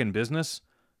real quick in business,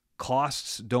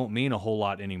 costs don't mean a whole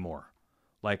lot anymore.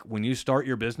 Like when you start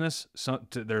your business,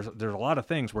 there's a lot of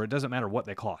things where it doesn't matter what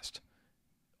they cost.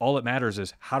 All it matters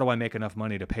is how do I make enough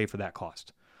money to pay for that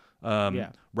cost.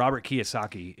 Robert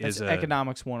Kiyosaki That's is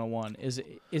economics 101.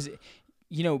 Is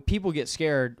people get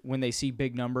scared when they see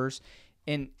big numbers,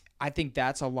 and I think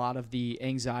that's a lot of the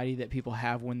anxiety that people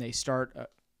have when they start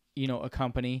a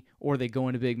company or they go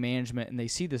into big management and they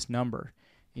see this number,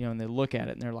 and they look at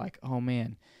it and they're like, oh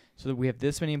man, so that we have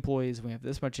this many employees, we have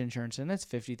this much insurance, and that's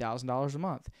 $50,000 a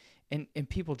month. And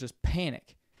people just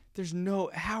panic.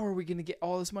 How are we going to get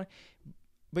all this money?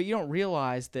 But you don't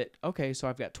realize that, okay, so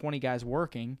I've got 20 guys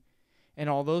working, and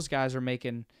all those guys are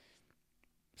making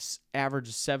average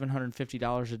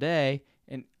 $750 a day.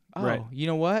 And, Right. You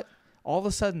know what? All of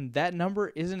a sudden, that number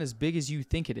isn't as big as you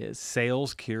think it is.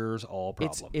 sales cures all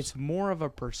problems. It's more of a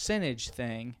percentage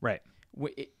thing. right.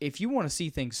 If you want to see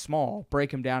things small,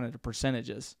 break them down into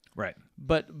percentages. Right.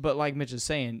 But like Mitch is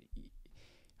saying,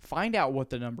 find out what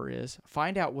the number is,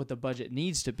 find out what the budget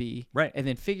needs to be, Right. and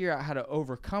then figure out how to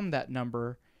overcome that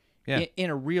number Yeah. in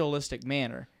a realistic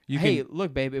manner. You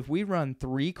Look, babe, if we run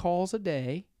 3 calls a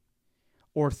day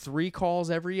or 3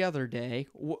 calls every other day,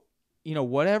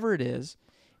 whatever it is,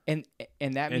 and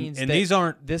that means and that these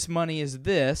aren't this money is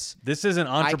this. this isn't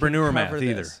I can entrepreneur math cover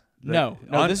either. this. No,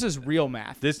 this is real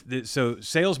math. So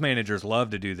sales managers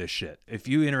love to do this shit. If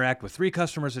you interact with 3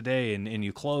 customers a day and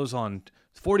you close on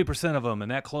 40% of them, and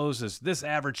that closes this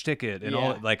average ticket, and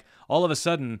all of a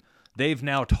sudden they've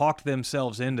now talked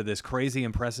themselves into this crazy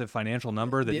impressive financial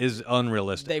number that is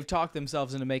unrealistic. They've talked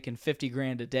themselves into making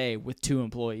 $50,000 a day with 2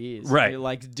 employees. Right. You're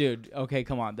like, dude, okay,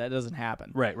 come on, that doesn't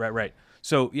happen. Right.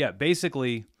 So yeah,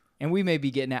 basically And we may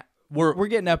be getting out. We're- We're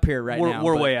getting up here now.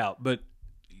 we're but- way out, but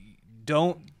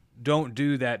don't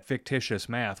do that fictitious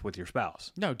math with your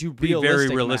spouse. No, do Be realistic very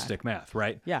math. realistic math,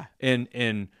 right? Yeah.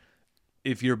 And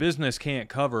if your business can't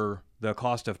cover the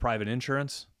cost of private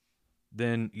insurance,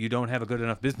 then you don't have a good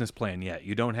enough business plan yet.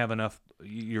 You don't have enough.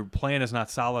 Your plan is not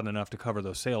solid enough to cover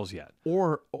those sales yet,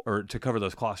 Or to cover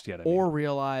those costs yet. I mean. or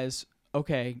realize,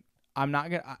 okay, I'm not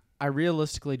gonna. I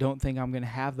realistically don't think I'm gonna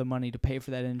have the money to pay for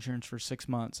that insurance for 6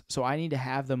 months. So I need to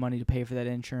have the money to pay for that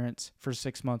insurance for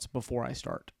 6 months before I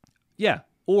start. Yeah.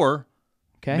 Or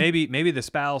Okay. maybe the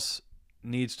spouse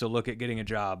needs to look at getting a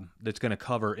job that's going to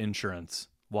cover insurance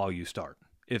while you start.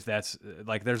 If that's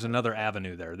like, there's another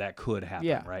avenue there that could happen,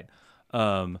 Yeah. right?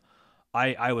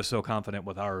 I was so confident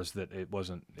with ours that it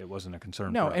wasn't a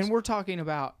concern. No, for us. and we're talking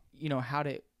about how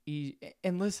to.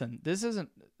 And listen, this isn't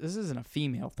a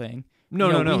female thing.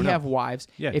 No. We have wives.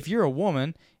 Yeah. If you're a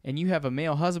woman and you have a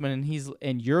male husband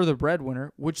and you're the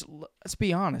breadwinner, which, let's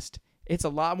be honest, it's a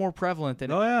lot more prevalent than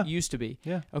it used to be.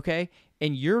 Yeah. Okay.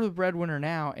 And you're the breadwinner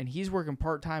now, and he's working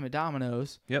part-time at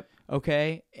Domino's. Yep.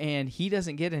 Okay. And he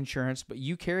doesn't get insurance, but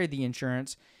you carry the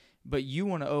insurance, but you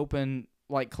want to open,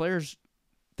 like Claire's,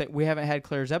 that we haven't had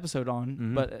Claire's episode on,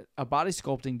 Mm-hmm. but a body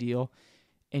sculpting deal.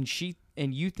 and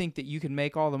you think that you can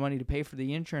make all the money to pay for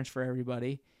the insurance for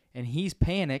everybody, and he's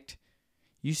panicked,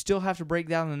 you still have to break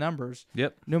down the numbers.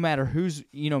 Yep. No matter who's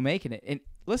making it. And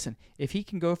listen, if he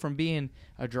can go from being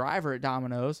a driver at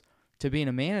Domino's to being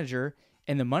a manager,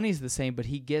 and the money's the same, but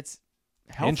he gets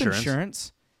health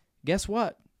insurance, guess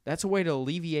what? That's a way to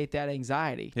alleviate that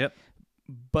anxiety. Yep.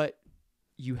 But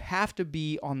you have to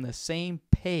be on the same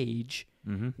page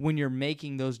when you're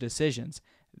making those decisions.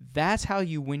 That's how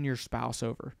you win your spouse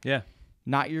over. Yeah.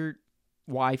 Not your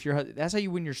wife, your husband. That's how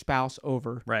you win your spouse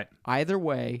over. Right. Either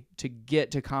way, to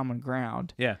get to common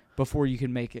ground. Yeah. Before you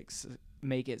can make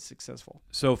it successful.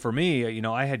 So for me,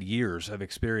 I had years of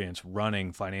experience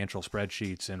running financial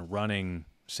spreadsheets and running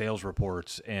sales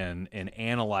reports and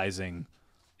analyzing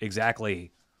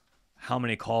exactly how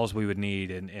many calls we would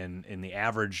need and the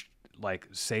average like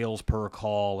sales per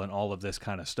call and all of this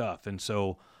kind of stuff. And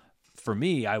so for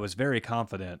me, I was very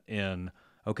confident in,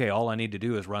 okay, all I need to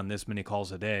do is run this many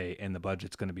calls a day and the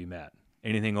budget's going to be met.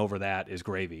 Anything over that is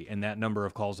gravy. And that number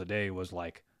of calls a day was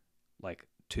like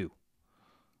 2.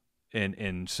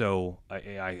 And so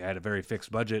I had a very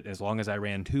fixed budget. As long as I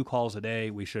ran 2 calls a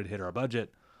day, we should hit our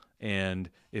budget. And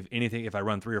if I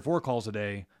run 3 or 4 calls a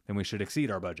day, then we should exceed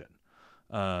our budget.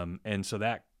 And so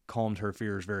that calmed her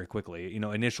fears very quickly.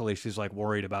 Initially she's like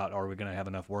worried about, are we going to have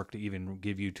enough work to even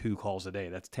give you 2 calls a day?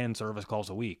 That's 10 service calls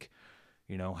a week.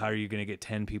 How are you going to get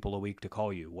 10 people a week to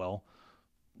call you? Well,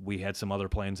 we had some other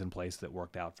plans in place that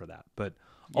worked out for that. But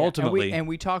ultimately, and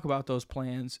we talk about those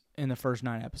plans in the first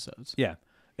 9 episodes. Yeah.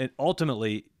 And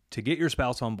ultimately, to get your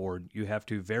spouse on board, you have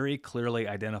to very clearly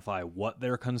identify what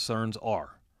their concerns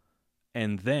are.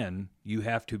 And then you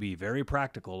have to be very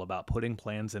practical about putting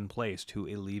plans in place to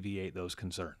alleviate those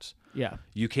concerns. Yeah.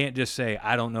 You can't just say,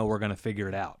 I don't know, we're going to figure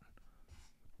it out,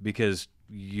 because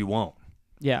you won't.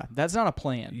 Yeah, that's not a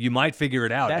plan. You might figure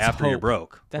it out That's after hope. you're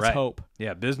broke. That's right? hope.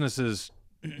 Yeah, businesses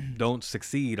don't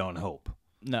succeed on hope.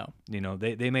 No.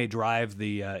 They may drive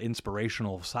the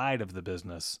inspirational side of the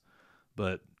business,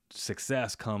 but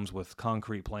success comes with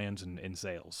concrete plans and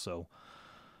sales. So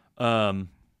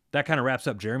that kind of wraps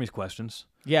up Jeremy's questions.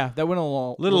 Yeah, that went a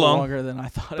little long, longer than I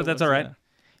thought. But that's all right.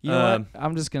 You know what?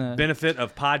 I'm just gonna benefit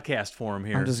of podcast form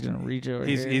here. I'm just gonna reach over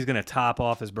here. He's gonna top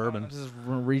off his bourbon. I'm just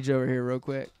gonna reach over here real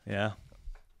quick. Yeah.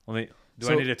 I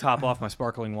need to top off my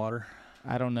sparkling water?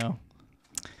 I don't know.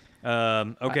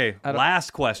 Okay. I don't-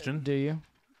 Last question. Do you?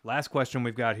 Last question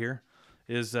we've got here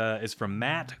is from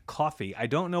Matt Coffey. I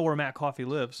don't know where Matt Coffey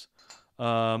lives,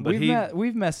 but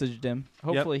we've messaged him.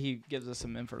 Hopefully he gives us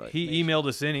some information. He emailed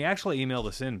us in. He actually emailed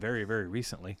us in very, very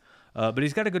recently, but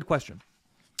he's got a good question.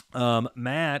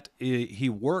 Matt, he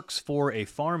works for a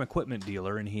farm equipment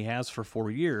dealer, and he has for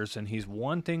 4 years, and he's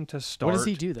wanting to start. What does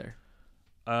he do there?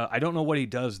 I don't know what he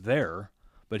does there,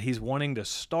 but he's wanting to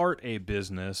start a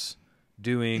business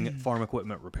doing farm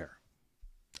equipment repair.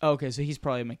 Oh, okay, so he's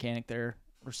probably a mechanic there,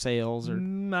 or sales, or I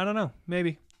don't know,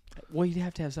 maybe. Well, you'd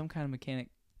have to have some kind of mechanic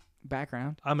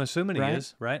background. I'm assuming Right? he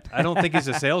is, right? I don't think he's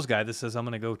a sales guy that says I'm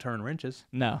going to go turn wrenches.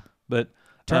 No, But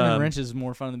turning wrenches is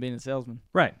more fun than being a salesman.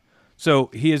 right.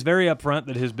 So he is very upfront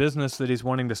that his business that he's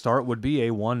wanting to start would be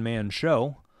a one-man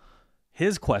show.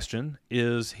 His question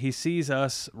is, he sees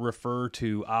us refer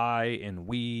to I and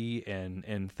we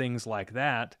and things like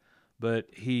that, but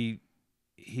he's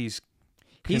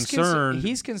concerned.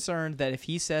 He's concerned that if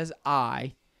he says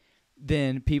I,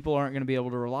 then people aren't going to be able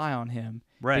to rely on him,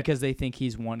 Right. because they think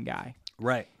he's one guy.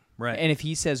 Right. And if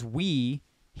he says we,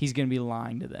 he's going to be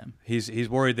lying to them. He's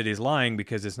worried that he's lying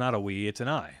because it's not a we, it's an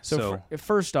I. So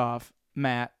first off,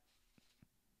 Matt,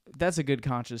 that's a good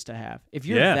conscience to have. If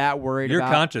you're Yeah, that worried your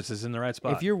about conscience is in the right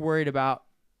spot. if you're worried about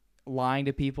lying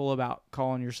to people about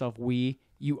calling yourself we,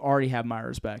 you already have my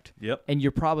respect. Yep. And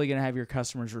you're probably going to have your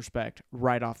customers' respect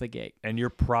right off the gate. And you're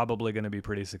probably going to be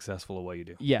pretty successful at what you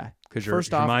do. Yeah. Because your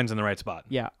mind's in the right spot.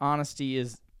 Yeah, honesty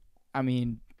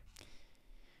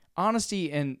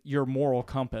and your moral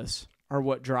compass are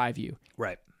what drive you.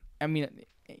 Right. I mean,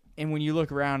 and when you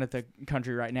look around at the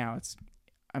country right now,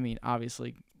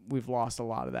 obviously we've lost a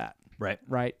lot of that.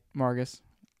 Right, Marcus?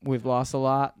 We've lost a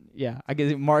lot. Yeah, I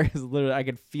guess Marcus literally, I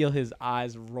could feel his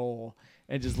eyes roll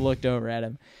and just looked over at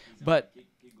him. But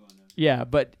yeah,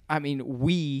 but I mean,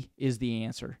 we is the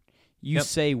answer. You Yep.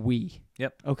 say we.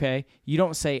 Yep. Okay? You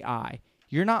don't say I.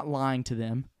 You're not lying to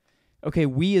them. Okay,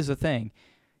 we is a thing.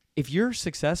 If you're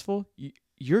successful,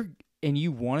 and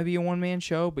you want to be a one-man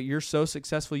show, but you're so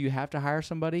successful you have to hire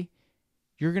somebody,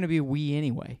 you're going to be a we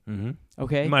anyway. Mm-hmm.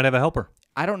 Okay? You might have a helper.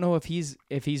 I don't know if he's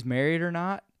married or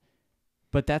not,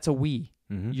 but that's a we.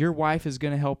 Mm-hmm. Your wife is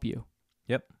going to help you.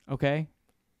 Yep. Okay?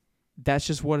 That's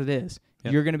just what it is.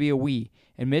 Yep. You're going to be a we.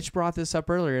 And Mitch brought this up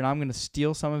earlier, and I'm going to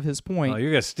steal some of his point. Oh,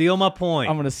 you're gonna steal my point.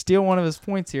 I'm going to steal one of his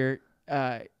points here.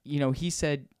 He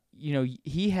said,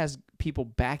 he has people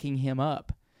backing him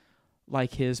up,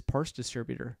 like his parts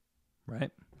distributor.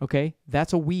 Right. Okay,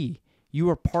 that's a we. You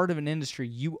are part of an industry.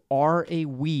 You are a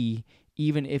we,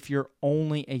 even if you're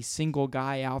only a single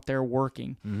guy out there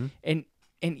working. Mm-hmm. And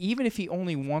even if he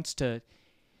only wants to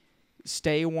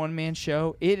stay a one-man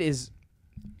show, it is.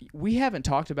 We haven't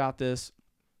talked about this,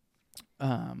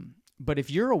 but if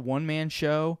you're a one-man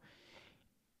show,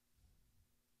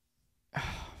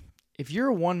 and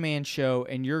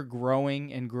you're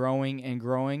growing and growing and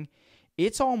growing,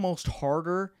 it's almost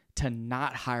harder to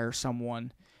not hire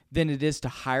someone than it is to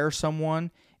hire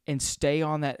someone and stay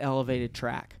on that elevated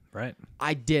track. Right.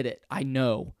 I did it. I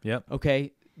know. Yep.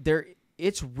 Okay.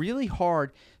 It's really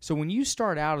hard. So when you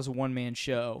start out as a one-man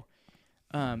show,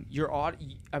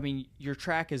 your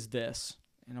track is this,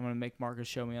 and I'm going to make Marcus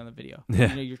show me on the video.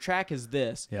 Yeah. Your track is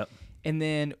this. Yep. And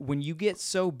then when you get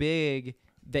so big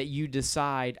that you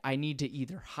decide I need to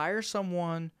either hire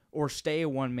someone or stay a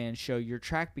one-man show, your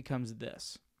track becomes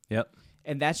this. Yep.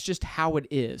 And that's just how it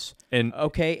is. And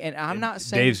okay, and I'm not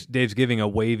saying Dave's giving a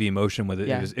wavy motion with it.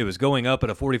 Yeah. It was going up at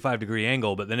a 45-degree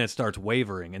angle, but then it starts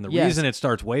wavering. And the Yes. reason it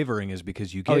starts wavering is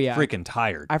because you get freaking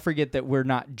tired. I forget that we're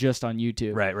not just on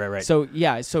YouTube. Right. So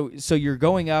yeah, so you're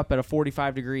going up at a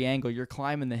 45-degree angle, you're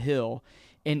climbing the hill,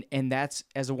 and that's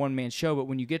as a one-man show. But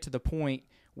when you get to the point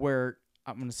where,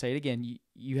 I'm going to say it again,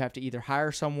 you have to either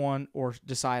hire someone or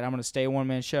decide I'm going to stay a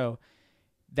one-man show,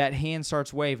 that hand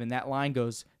starts waving, that line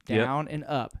goes down and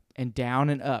up and down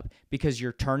and up, because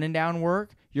you're turning down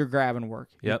work, you're grabbing work.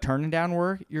 You're turning down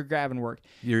work, you're grabbing work.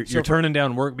 You're turning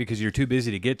down work because you're too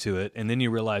busy to get to it, and then you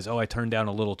realize, I turned down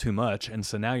a little too much, and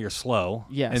so now you're slow.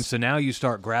 Yes. And so now you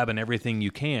start grabbing everything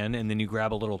you can, and then you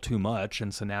grab a little too much,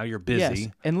 and so now you're busy.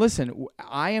 Yes. And listen,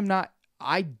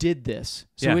 I did this,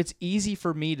 so it's easy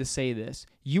for me to say this.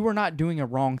 You are not doing a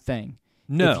wrong thing.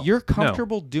 No. If you're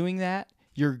comfortable doing that,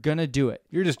 you're going to do it.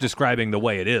 You're just describing the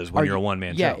way it is when you're a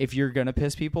one-man show. Yeah, if you're going to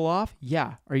piss people off,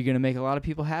 yeah. Are you going to make a lot of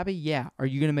people happy? Yeah. Are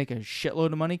you going to make a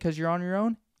shitload of money because you're on your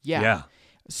own? Yeah. Yeah.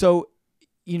 So,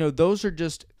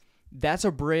 that's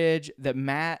a bridge that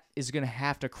Matt is going to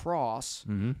have to cross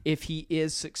if he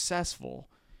is successful.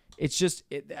 It's just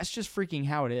that's just freaking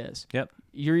how it is. Yep.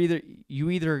 You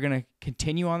either are going to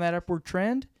continue on that upward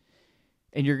trend,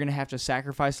 and you're going to have to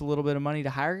sacrifice a little bit of money to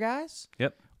hire guys.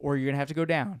 Yep. Or you're going to have to go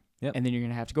down. Yep. And then you're going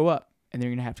to have to go up, and then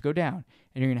you're going to have to go down,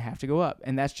 and you're going to have to go up,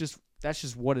 and that's just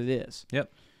what it is.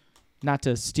 Yep. Not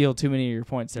to steal too many of your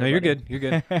points there. No, you're buddy. good. You're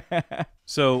good.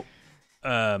 So,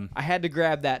 I had to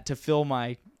grab that to fill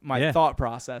my thought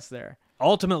process there.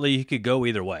 ultimately, he could go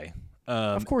either way.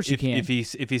 Of course you can. If he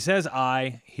says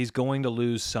he's going to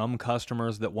lose some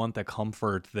customers that want the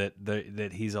comfort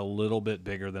that he's a little bit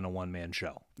bigger than a one-man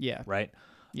show. Yeah. Right?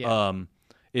 Yeah.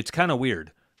 It's kind of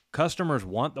weird. Customers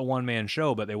want the one-man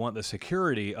show, but they want the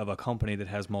security of a company that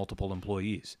has multiple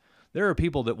employees. There are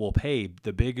people that will pay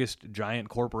the biggest giant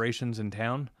corporations in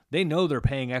town. They know they're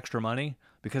paying extra money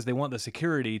because they want the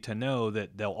security to know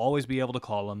that they'll always be able to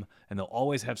call them and they'll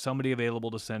always have somebody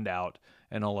available to send out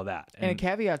and all of that. And a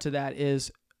caveat to that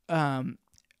is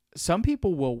some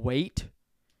people will wait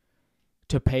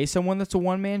to pay someone that's a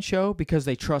one-man show because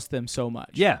they trust them so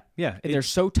much. Yeah. And they're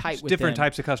so tight with different them.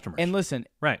 types of customers. And listen,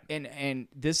 right. And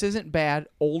this isn't bad.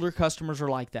 Older customers are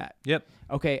like that. Yep.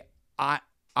 Okay,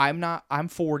 I'm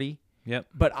 40. Yep.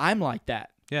 But I'm like that.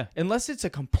 Yeah. Unless it's a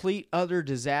complete other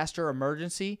disaster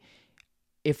emergency,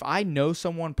 if I know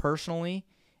someone personally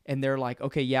and they're like,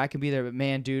 okay, yeah, I can be there, but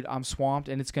man, dude, I'm swamped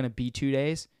and it's going to be 2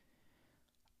 days.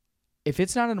 If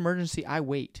it's not an emergency, I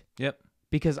wait. Yep.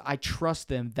 Because I trust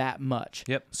them that much.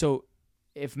 Yep. So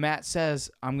if Matt says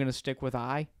I'm going to stick with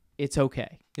it's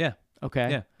okay. Yeah.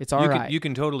 Okay. Yeah. It's all right. You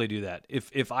can totally do that.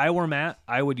 If I were Matt,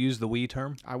 I would use the we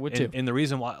term. I would too. And the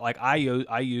reason why, like I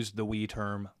used the we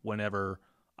term whenever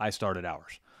I started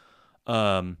ours.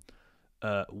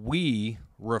 We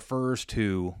refers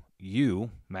to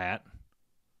you, Matt,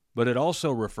 but it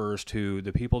also refers to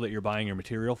the people that you're buying your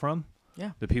material from.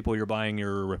 Yeah. The people you're buying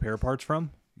your repair parts from.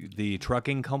 The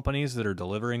trucking companies that are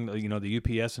delivering, the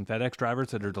UPS and FedEx drivers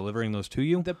that are delivering those to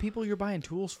you. The people you're buying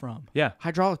tools from. Yeah.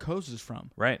 Hydraulic hoses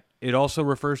from. Right. It also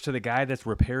refers to the guy that's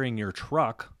repairing your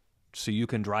truck so you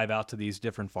can drive out to these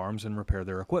different farms and repair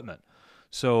their equipment.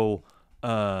 So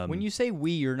when you say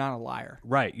we, you're not a liar.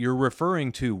 Right. You're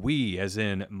referring to we as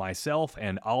in myself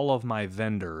and all of my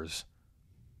vendors,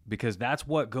 because that's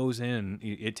what goes in.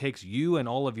 It takes you and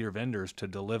all of your vendors to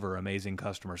deliver amazing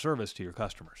customer service to your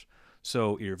customers.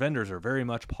 So your vendors are very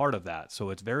much part of that.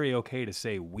 So it's very okay to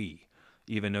say we,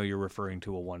 even though you're referring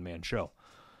to a one-man show.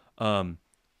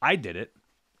 I did it,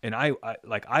 and I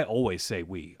always say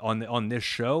we on this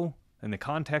show. In the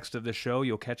context of this show,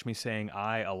 you'll catch me saying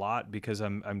I a lot because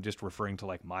I'm just referring to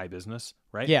like my business,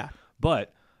 right? Yeah.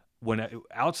 But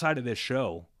outside of this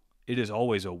show, it is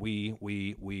always a we.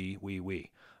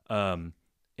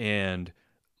 And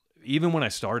even when I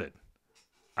started,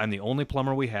 I'm the only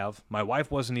plumber we have. My wife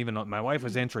was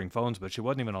answering phones, but she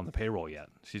wasn't even on the payroll yet.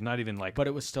 She's not even like But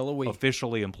it was still a we.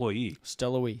 officially employee.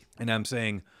 Still a we. And I'm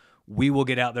saying, we will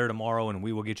get out there tomorrow and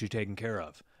we will get you taken care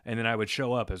of. And then I would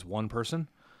show up as one person,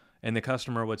 and the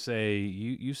customer would say,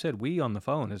 you said we on the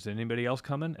phone. Is anybody else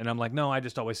coming? And I'm like, no, I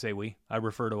just always say we. I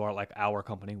refer to our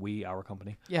company, our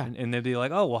company. Yeah. And they'd be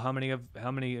like, oh, well, how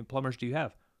many plumbers do you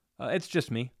have? It's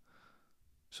just me.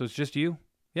 So it's just you?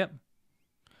 Yep.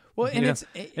 Well, and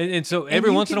Yeah. And so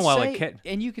every once in a while,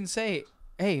 and you can say,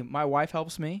 hey, my wife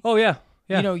helps me. oh yeah,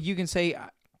 yeah. You know, you can say,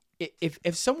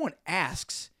 if someone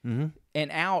asks,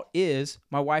 and out is,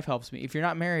 my wife helps me. If you're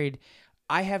not married,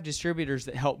 I have distributors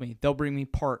that help me. They'll bring me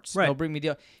parts. Right. They'll bring me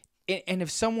deal. And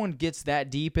if someone gets that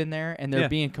deep in there and they're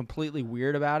being completely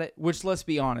weird about it, which, let's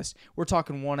be honest, we're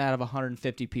talking 1 out of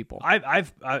 150 people.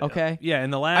 Okay. Yeah, in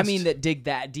the last. I mean, that dig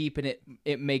that deep and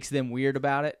it makes them weird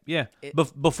about it. Yeah. It's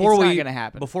Before not gonna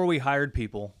happen. Before we hired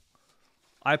people,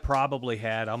 I probably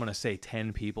had, I'm gonna say,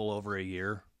 10 people over a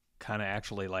year kind of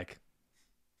actually like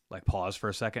pause for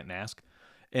a second and ask.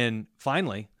 And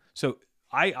finally, so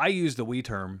I use the we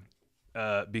term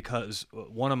because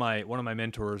one of my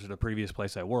mentors at a previous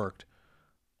place I worked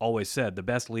always said the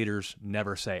best leaders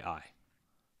never say I.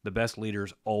 The best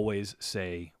leaders always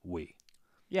say we.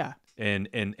 Yeah. And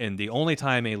the only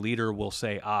time a leader will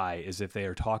say I is if they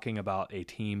are talking about a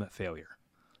team failure.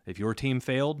 If your team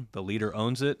failed, the leader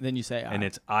owns it. Then you say I. And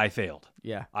it's I failed.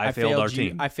 Yeah. I failed our you.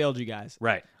 team. I failed you guys.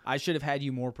 Right. I should have had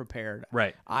you more prepared.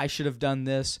 Right. I should have done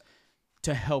this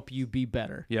to help you be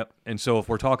better. Yep. And so if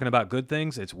we're talking about good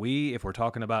things, it's we. If we're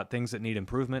talking about things that need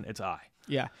improvement, it's I.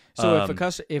 Yeah. So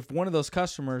if one of those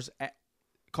customers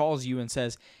calls you and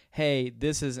says, "Hey,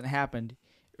 this hasn't happened.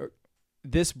 Or,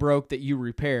 this broke that you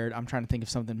repaired." I'm trying to think of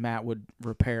something Matt would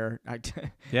repair. I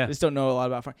just don't know a lot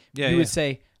about fire. Yeah, you would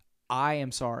say, "I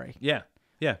am sorry. Yeah.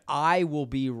 Yeah. I will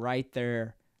be right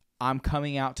there. I'm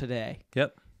coming out today."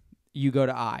 Yep. You go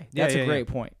to I. That's a great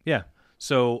point. Yeah.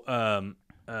 So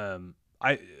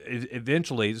I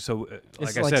eventually, so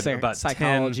It's like I said, about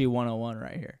psychology 10, 101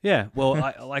 right here. Yeah. Well,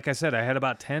 like I said, I had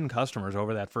about 10 customers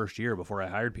over that first year before I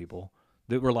hired people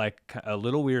that were like a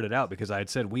little weirded out because I had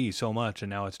said we so much and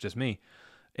now it's just me.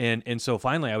 And so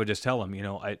finally I would just tell them, you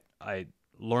know, I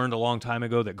learned a long time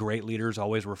ago that great leaders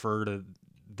always refer to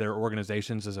their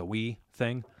organizations as a we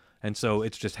thing. And so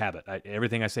it's just habit.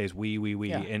 Everything I say is we.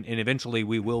 Yeah. And eventually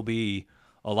we will be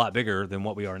a lot bigger than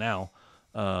what we are now.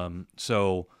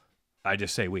 So I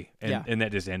just say we, and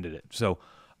that just ended it. So,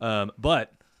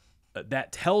 but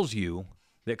that tells you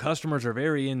that customers are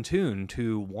very in tune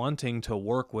to wanting to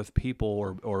work with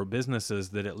people or businesses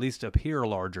that at least appear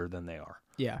larger than they are.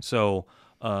 Yeah. So,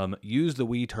 use the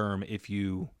we term if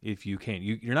you can.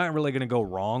 You're not really going to go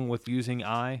wrong with using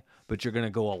I, but you're going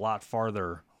to go a lot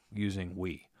farther using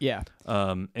we. Yeah.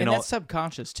 And that's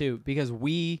subconscious too, because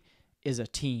we is a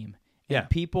team. And yeah.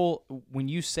 People, when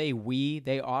you say we,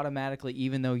 they automatically,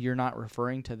 even though you're not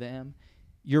referring to them,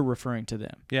 you're referring to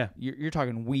them. Yeah. You're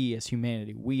talking we as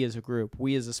humanity, we as a group,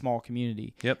 we as a small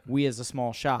community, Yep. we as a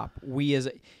small shop, we is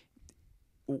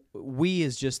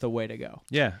just the way to go.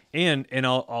 Yeah. And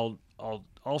I'll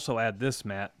also add this,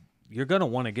 Matt. You're going to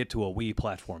want to get to a we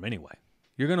platform anyway.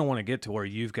 You're going to want to get to where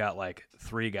you've got like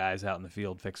 3 guys out in the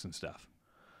field fixing stuff.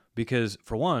 Because,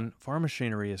 for one, farm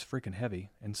machinery is freaking heavy,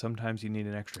 and sometimes you need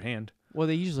an extra hand. Well,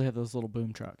 they usually have those little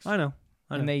boom trucks. I know.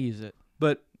 And they use it.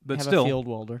 But have still, a field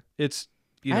welder. It's,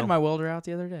 I had my welder out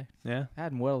the other day. Yeah? I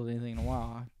hadn't welded anything in a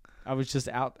while. I was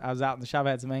out in the shop,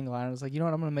 I had some angle iron. I was like, you know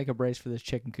what, I'm going to make a brace for this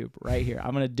chicken coop right here.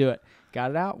 I'm going to do it.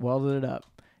 Got it out, welded it up.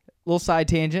 Little side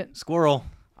tangent. Squirrel.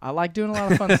 I like doing a lot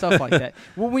of fun stuff like that.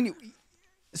 Well,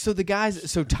 so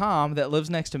Tom that lives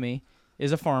next to me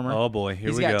is a farmer. Oh boy, here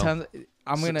He's we got go.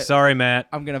 Tons. Sorry, Matt.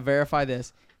 I'm gonna verify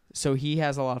this. So he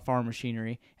has a lot of farm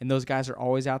machinery, and those guys are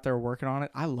always out there working on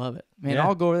it. I love it, man. Yeah.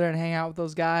 I'll go over there and hang out with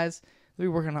those guys. They'll be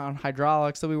working on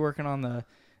hydraulics. They'll be working on the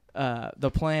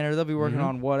planter. They'll be working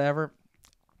on whatever.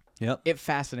 Yep. It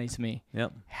fascinates me.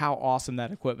 Yep. How awesome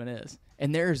that equipment is.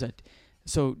 And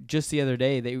so just the other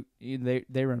day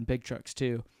they run big trucks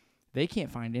too. They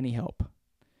can't find any help.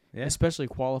 Yeah. Especially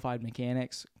qualified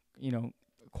mechanics,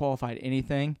 qualified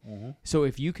anything. Mm-hmm. So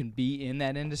if you can be in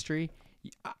that industry,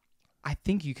 I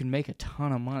think you can make a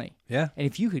ton of money. Yeah. And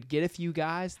if you could get a few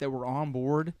guys that were on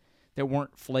board that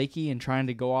weren't flaky and trying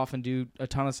to go off and do a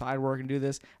ton of side work and do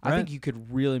this, I Right. think you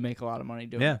could really make a lot of money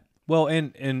doing Yeah. it. Well,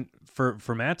 and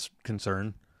for Matt's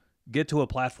concern, get to a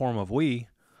platform of We,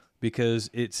 because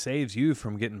it saves you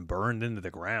from getting burned into the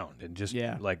ground and just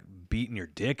Yeah. like beating your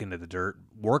dick into the dirt,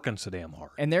 working so damn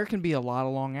hard. And there can be a lot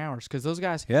of long hours because those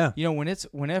guys, Yeah. you know, when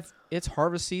it's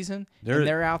harvest season They're- and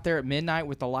they're out there at midnight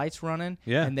with the lights running,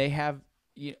 Yeah. and they have,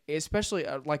 especially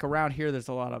like around here, there's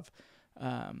a lot of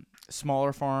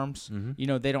smaller farms. Mhm. You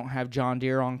know, they don't have John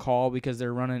Deere on call because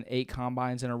they're running 8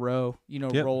 combines in a row. You know,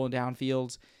 Yep. rolling down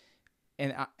fields,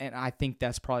 and I think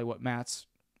that's probably what Matt's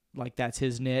like. That's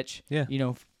his niche. Yeah. You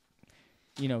know,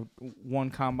 1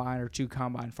 combine or 2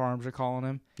 combine farms are calling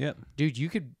him. Yep. Dude, you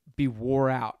could be wore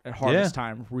out at harvest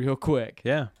time real quick.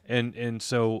 Yeah. And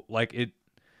so like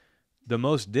the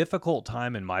most difficult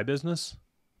time in my business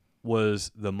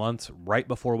was the months right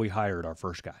before we hired our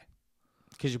first guy.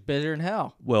 Because you're busier than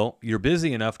hell. Well, you're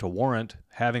busy enough to warrant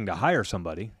having to hire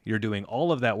somebody. You're doing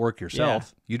all of that work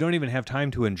yourself. You don't even have time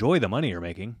to enjoy the money you're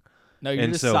making. No, you're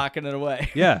And just so- socking it away.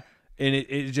 Yeah. And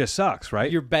it just sucks,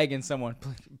 right? You're begging someone,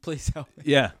 please help me.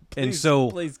 Yeah. And Please, so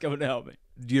please come and help me.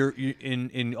 you're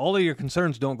in all of your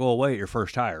concerns don't go away at your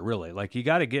first hire, really. Like you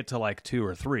got to get to like 2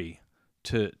 or 3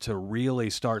 to really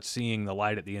start seeing the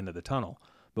light at the end of the tunnel.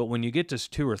 But when you get to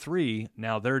 2 or 3,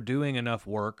 now they're doing enough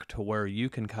work to where you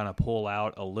can kind of pull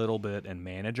out a little bit and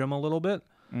manage them a little bit.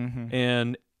 Mm-hmm.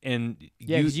 And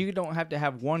Yeah, because you don't have to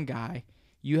have one guy.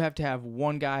 You have to have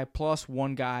one guy plus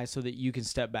one guy so that you can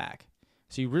step back.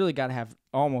 So you really got to have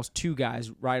almost 2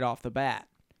 guys right off the bat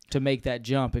to make that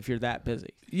jump if you're that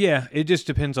busy. Yeah, it just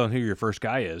depends on who your first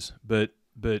guy is. But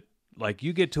like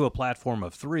you get to a platform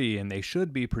of 3 and they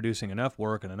should be producing enough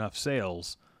work and enough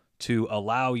sales to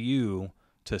allow you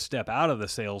to step out of the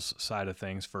sales side of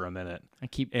things for a minute And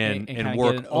keep and kinda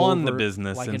work get an on the over-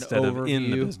 business like an instead of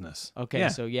in the overview. business. Okay, Yeah.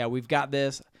 so yeah, we've got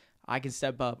this. I can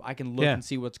step up. I can look Yeah. and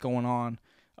see what's going on.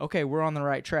 Okay, we're on the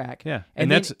right track. Yeah.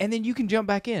 and And then you can jump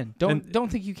back in. Don't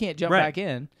think you can't jump Right. back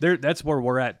in. that's where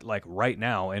we're at like right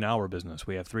now in our business.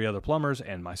 We have 3 other plumbers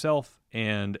and myself,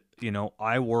 and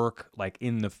I work like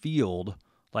in the field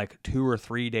like 2 or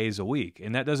 3 days a week.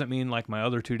 And that doesn't mean like my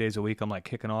other 2 days a week I'm like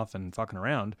kicking off and fucking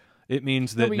around. It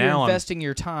means that But now you're investing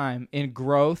your time in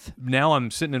growth. I'm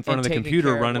sitting in front And of the taking computer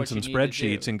care of running what some you need to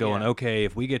spreadsheets do. and going, Yeah. okay,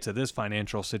 if we get to this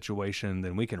financial situation,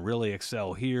 then we can really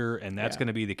excel here, and that's Yeah. going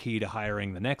to be the key to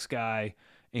hiring the next guy.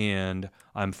 And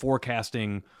I'm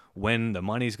forecasting when the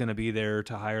money's going to be there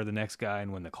to hire the next guy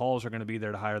and when the calls are going to be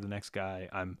there to hire the next guy.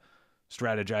 I'm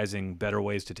strategizing better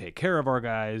ways to take care of our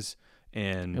guys.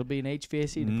 And It'll be an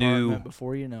HVAC department New-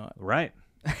 before you know it. right.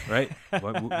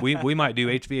 we might do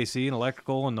HVAC and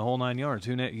electrical and the whole 9 yards.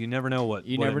 You never know what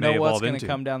You what never it may know what's evolve going into.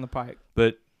 to come down the pike.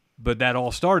 But that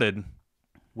all started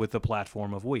with the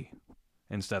platform of We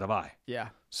instead of I. Yeah.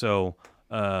 So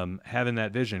having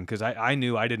that vision, because I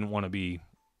knew I didn't want to be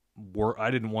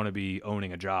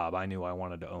owning a job. I knew I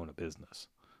wanted to own a business.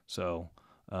 So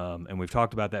and we've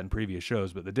talked about that in previous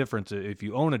shows. But the difference, if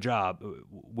you own a job,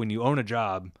 when you own a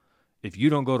job, if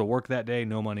you don't go to work that day,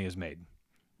 no money is made.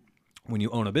 When you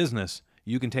own a business,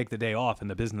 you can take the day off and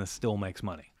the business still makes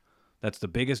money. That's the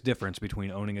biggest difference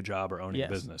between owning a job or owning Yes.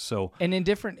 a business. So And in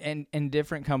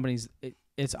different companies,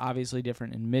 it's obviously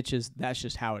different. In Mitch's, that's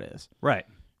just how it is. right,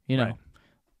 You know, right.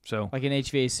 So like in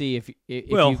HVAC, if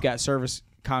Well- you've got service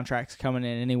contracts coming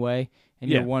in anyway, and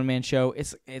you're Yeah. a one man show,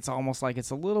 it's almost like it's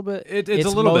a little bit. It's a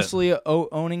little bit. mostly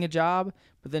owning a job,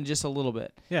 but then just a little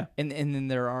bit. yeah, And then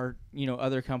there are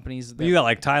other companies that you got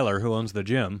like Tyler who owns the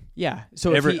gym. yeah.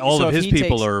 So if All of his he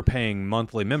people takes, are paying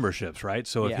monthly memberships, right?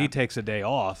 So if Yeah. he takes a day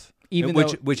off, Even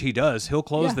which though- which he does, he'll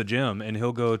close Yeah. the gym and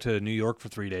he'll go to New York for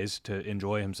 3 days to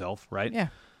enjoy himself, right? yeah.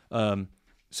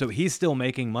 So he's still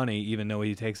making money even though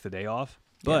he takes the day off.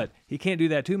 But he can't do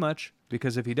that too much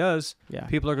because if he does, Yeah.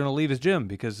 people are going to leave his gym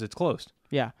because it's closed.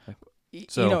 Yeah.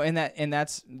 So- and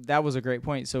that was a great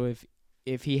point. So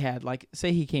if he had, like,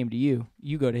 say he came to you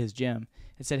go to his gym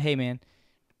and said, "Hey man,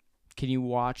 can you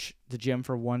watch the gym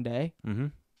for one day?" Mm-hmm.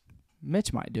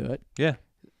 Mitch might do it. Yeah.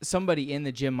 Somebody in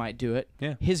the gym might do it.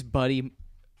 Yeah. His buddy,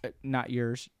 not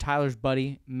yours, Tyler's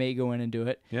buddy may go in and do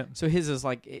it. Yeah. So his is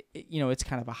like, it's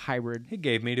kind of a hybrid. He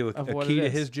gave me Of a what key it to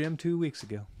is. his gym 2 weeks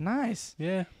ago. Nice.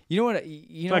 Yeah. You know what?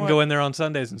 So I can go in there on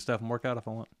Sundays and stuff and work out if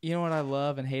I want. You know what I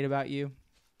love and hate about you?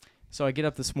 So I get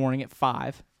up this morning at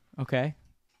 5, okay?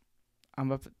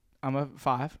 I'm up at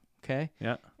 5, okay?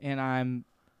 Yeah. And I'm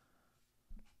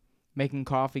making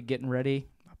coffee, getting ready.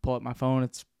 I pull up my phone,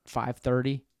 it's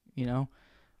 5:30,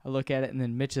 I look at it, and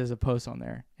then Mitch has a post on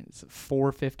there, and it's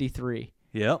 4:53.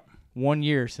 Yep. 1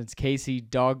 year since KC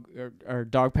Dog or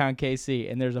Dog Pound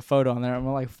KC, and there's a photo on there. I'm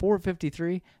like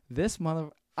 4:53. This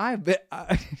I've been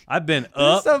been this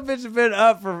up. son of a bitch has been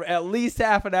up for at least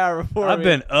half an hour before. I've me.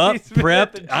 been up, He's been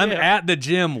at the prepped. I'm gym. at the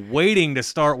gym waiting to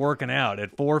start working out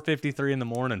at 4:53 in the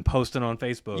morning, posting on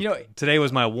Facebook. You know, today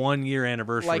was my 1 year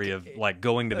anniversary of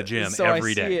going to the gym so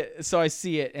every I see day. It, so I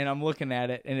see it, and I'm looking at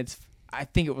it, and I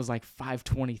think it was like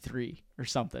 5:23 or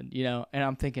something, and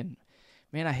I'm thinking,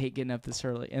 man, I hate getting up this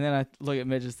early. And then I look at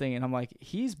Mitch's thing, and I'm like,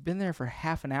 he's been there for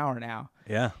half an hour now.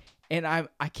 Yeah. And I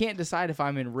can't decide if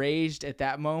I'm enraged at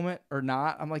that moment or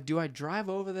not. I'm like, do I drive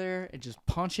over there and just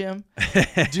punch him?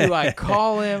 Do I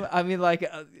call him? I mean,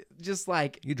 just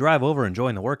like. You drive over and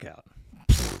join the workout.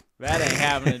 That ain't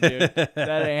happening, dude.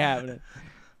 That ain't happening.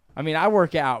 I mean, I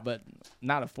work out, but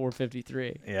not at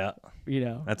 4:53. Yeah.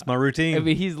 That's my I routine.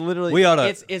 mean, he's literally. We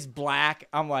oughta- It's black.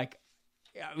 I'm like,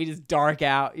 it's dark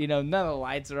out. None of the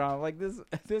lights are on. I'm like,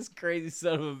 this crazy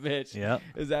son of a bitch. Yeah.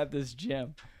 Is at this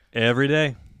gym. Every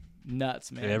day.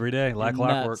 Nuts, man. Every day, like You're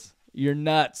clockwork. nuts. You're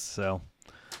nuts. So,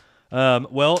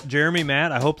 well, Jeremy,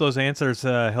 Matt, I hope those answers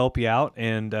help you out.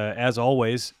 And as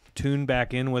always, tune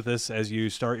back in with us as you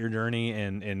start your journey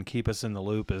and keep us in the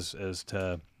loop as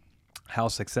to how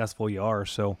successful you are.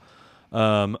 So,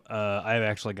 I've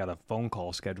actually got a phone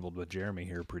call scheduled with Jeremy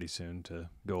here pretty soon to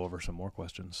go over some more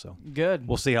questions. So Good.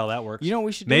 we'll see how that works. You know what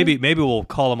we should do? Maybe we'll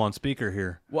call him on speaker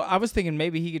here. Well, I was thinking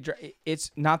maybe he could.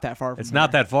 It's not that far from. It's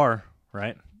not that far,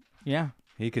 right? Yeah.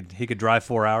 He could drive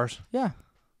 4 hours. Yeah.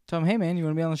 Tell him, hey man, you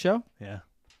want to be on the show? Yeah.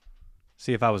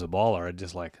 See, if I was a baller, I'd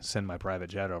just send my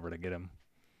private jet over to get him.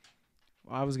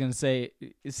 Well, I was gonna say,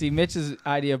 see, Mitch's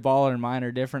idea of baller and mine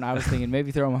are different. I was thinking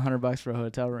maybe throw him $100 for a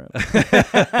hotel room.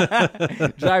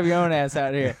 Drive your own ass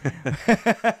out here.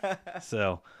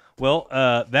 So, well,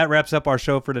 that wraps up our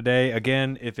show for today.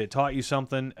 Again, if it taught you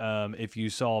something, if you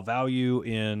saw value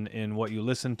in what you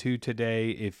listened to today,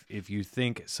 if you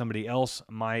think somebody else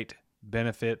might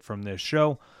benefit from this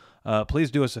show,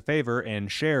 please do us a favor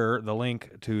and share the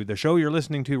link to the show you're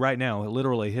listening to right now.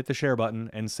 Literally hit the share button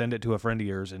and send it to a friend of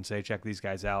yours and say, check these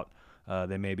guys out.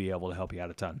 They may be able to help you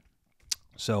out a ton.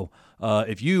 So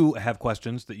if you have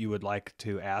questions that you would like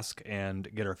to ask and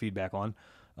get our feedback on,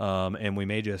 and we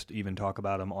may just even talk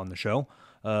about them on the show,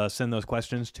 send those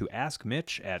questions to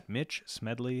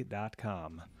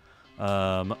askmitch@mitchsmedley.com.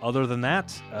 Other than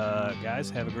that, guys,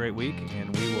 have a great week,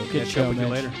 and we will Good catch show, up with you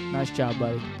Mitch. later. Nice job,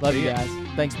 buddy. Love See you ya. guys.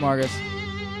 Thanks, Marcus.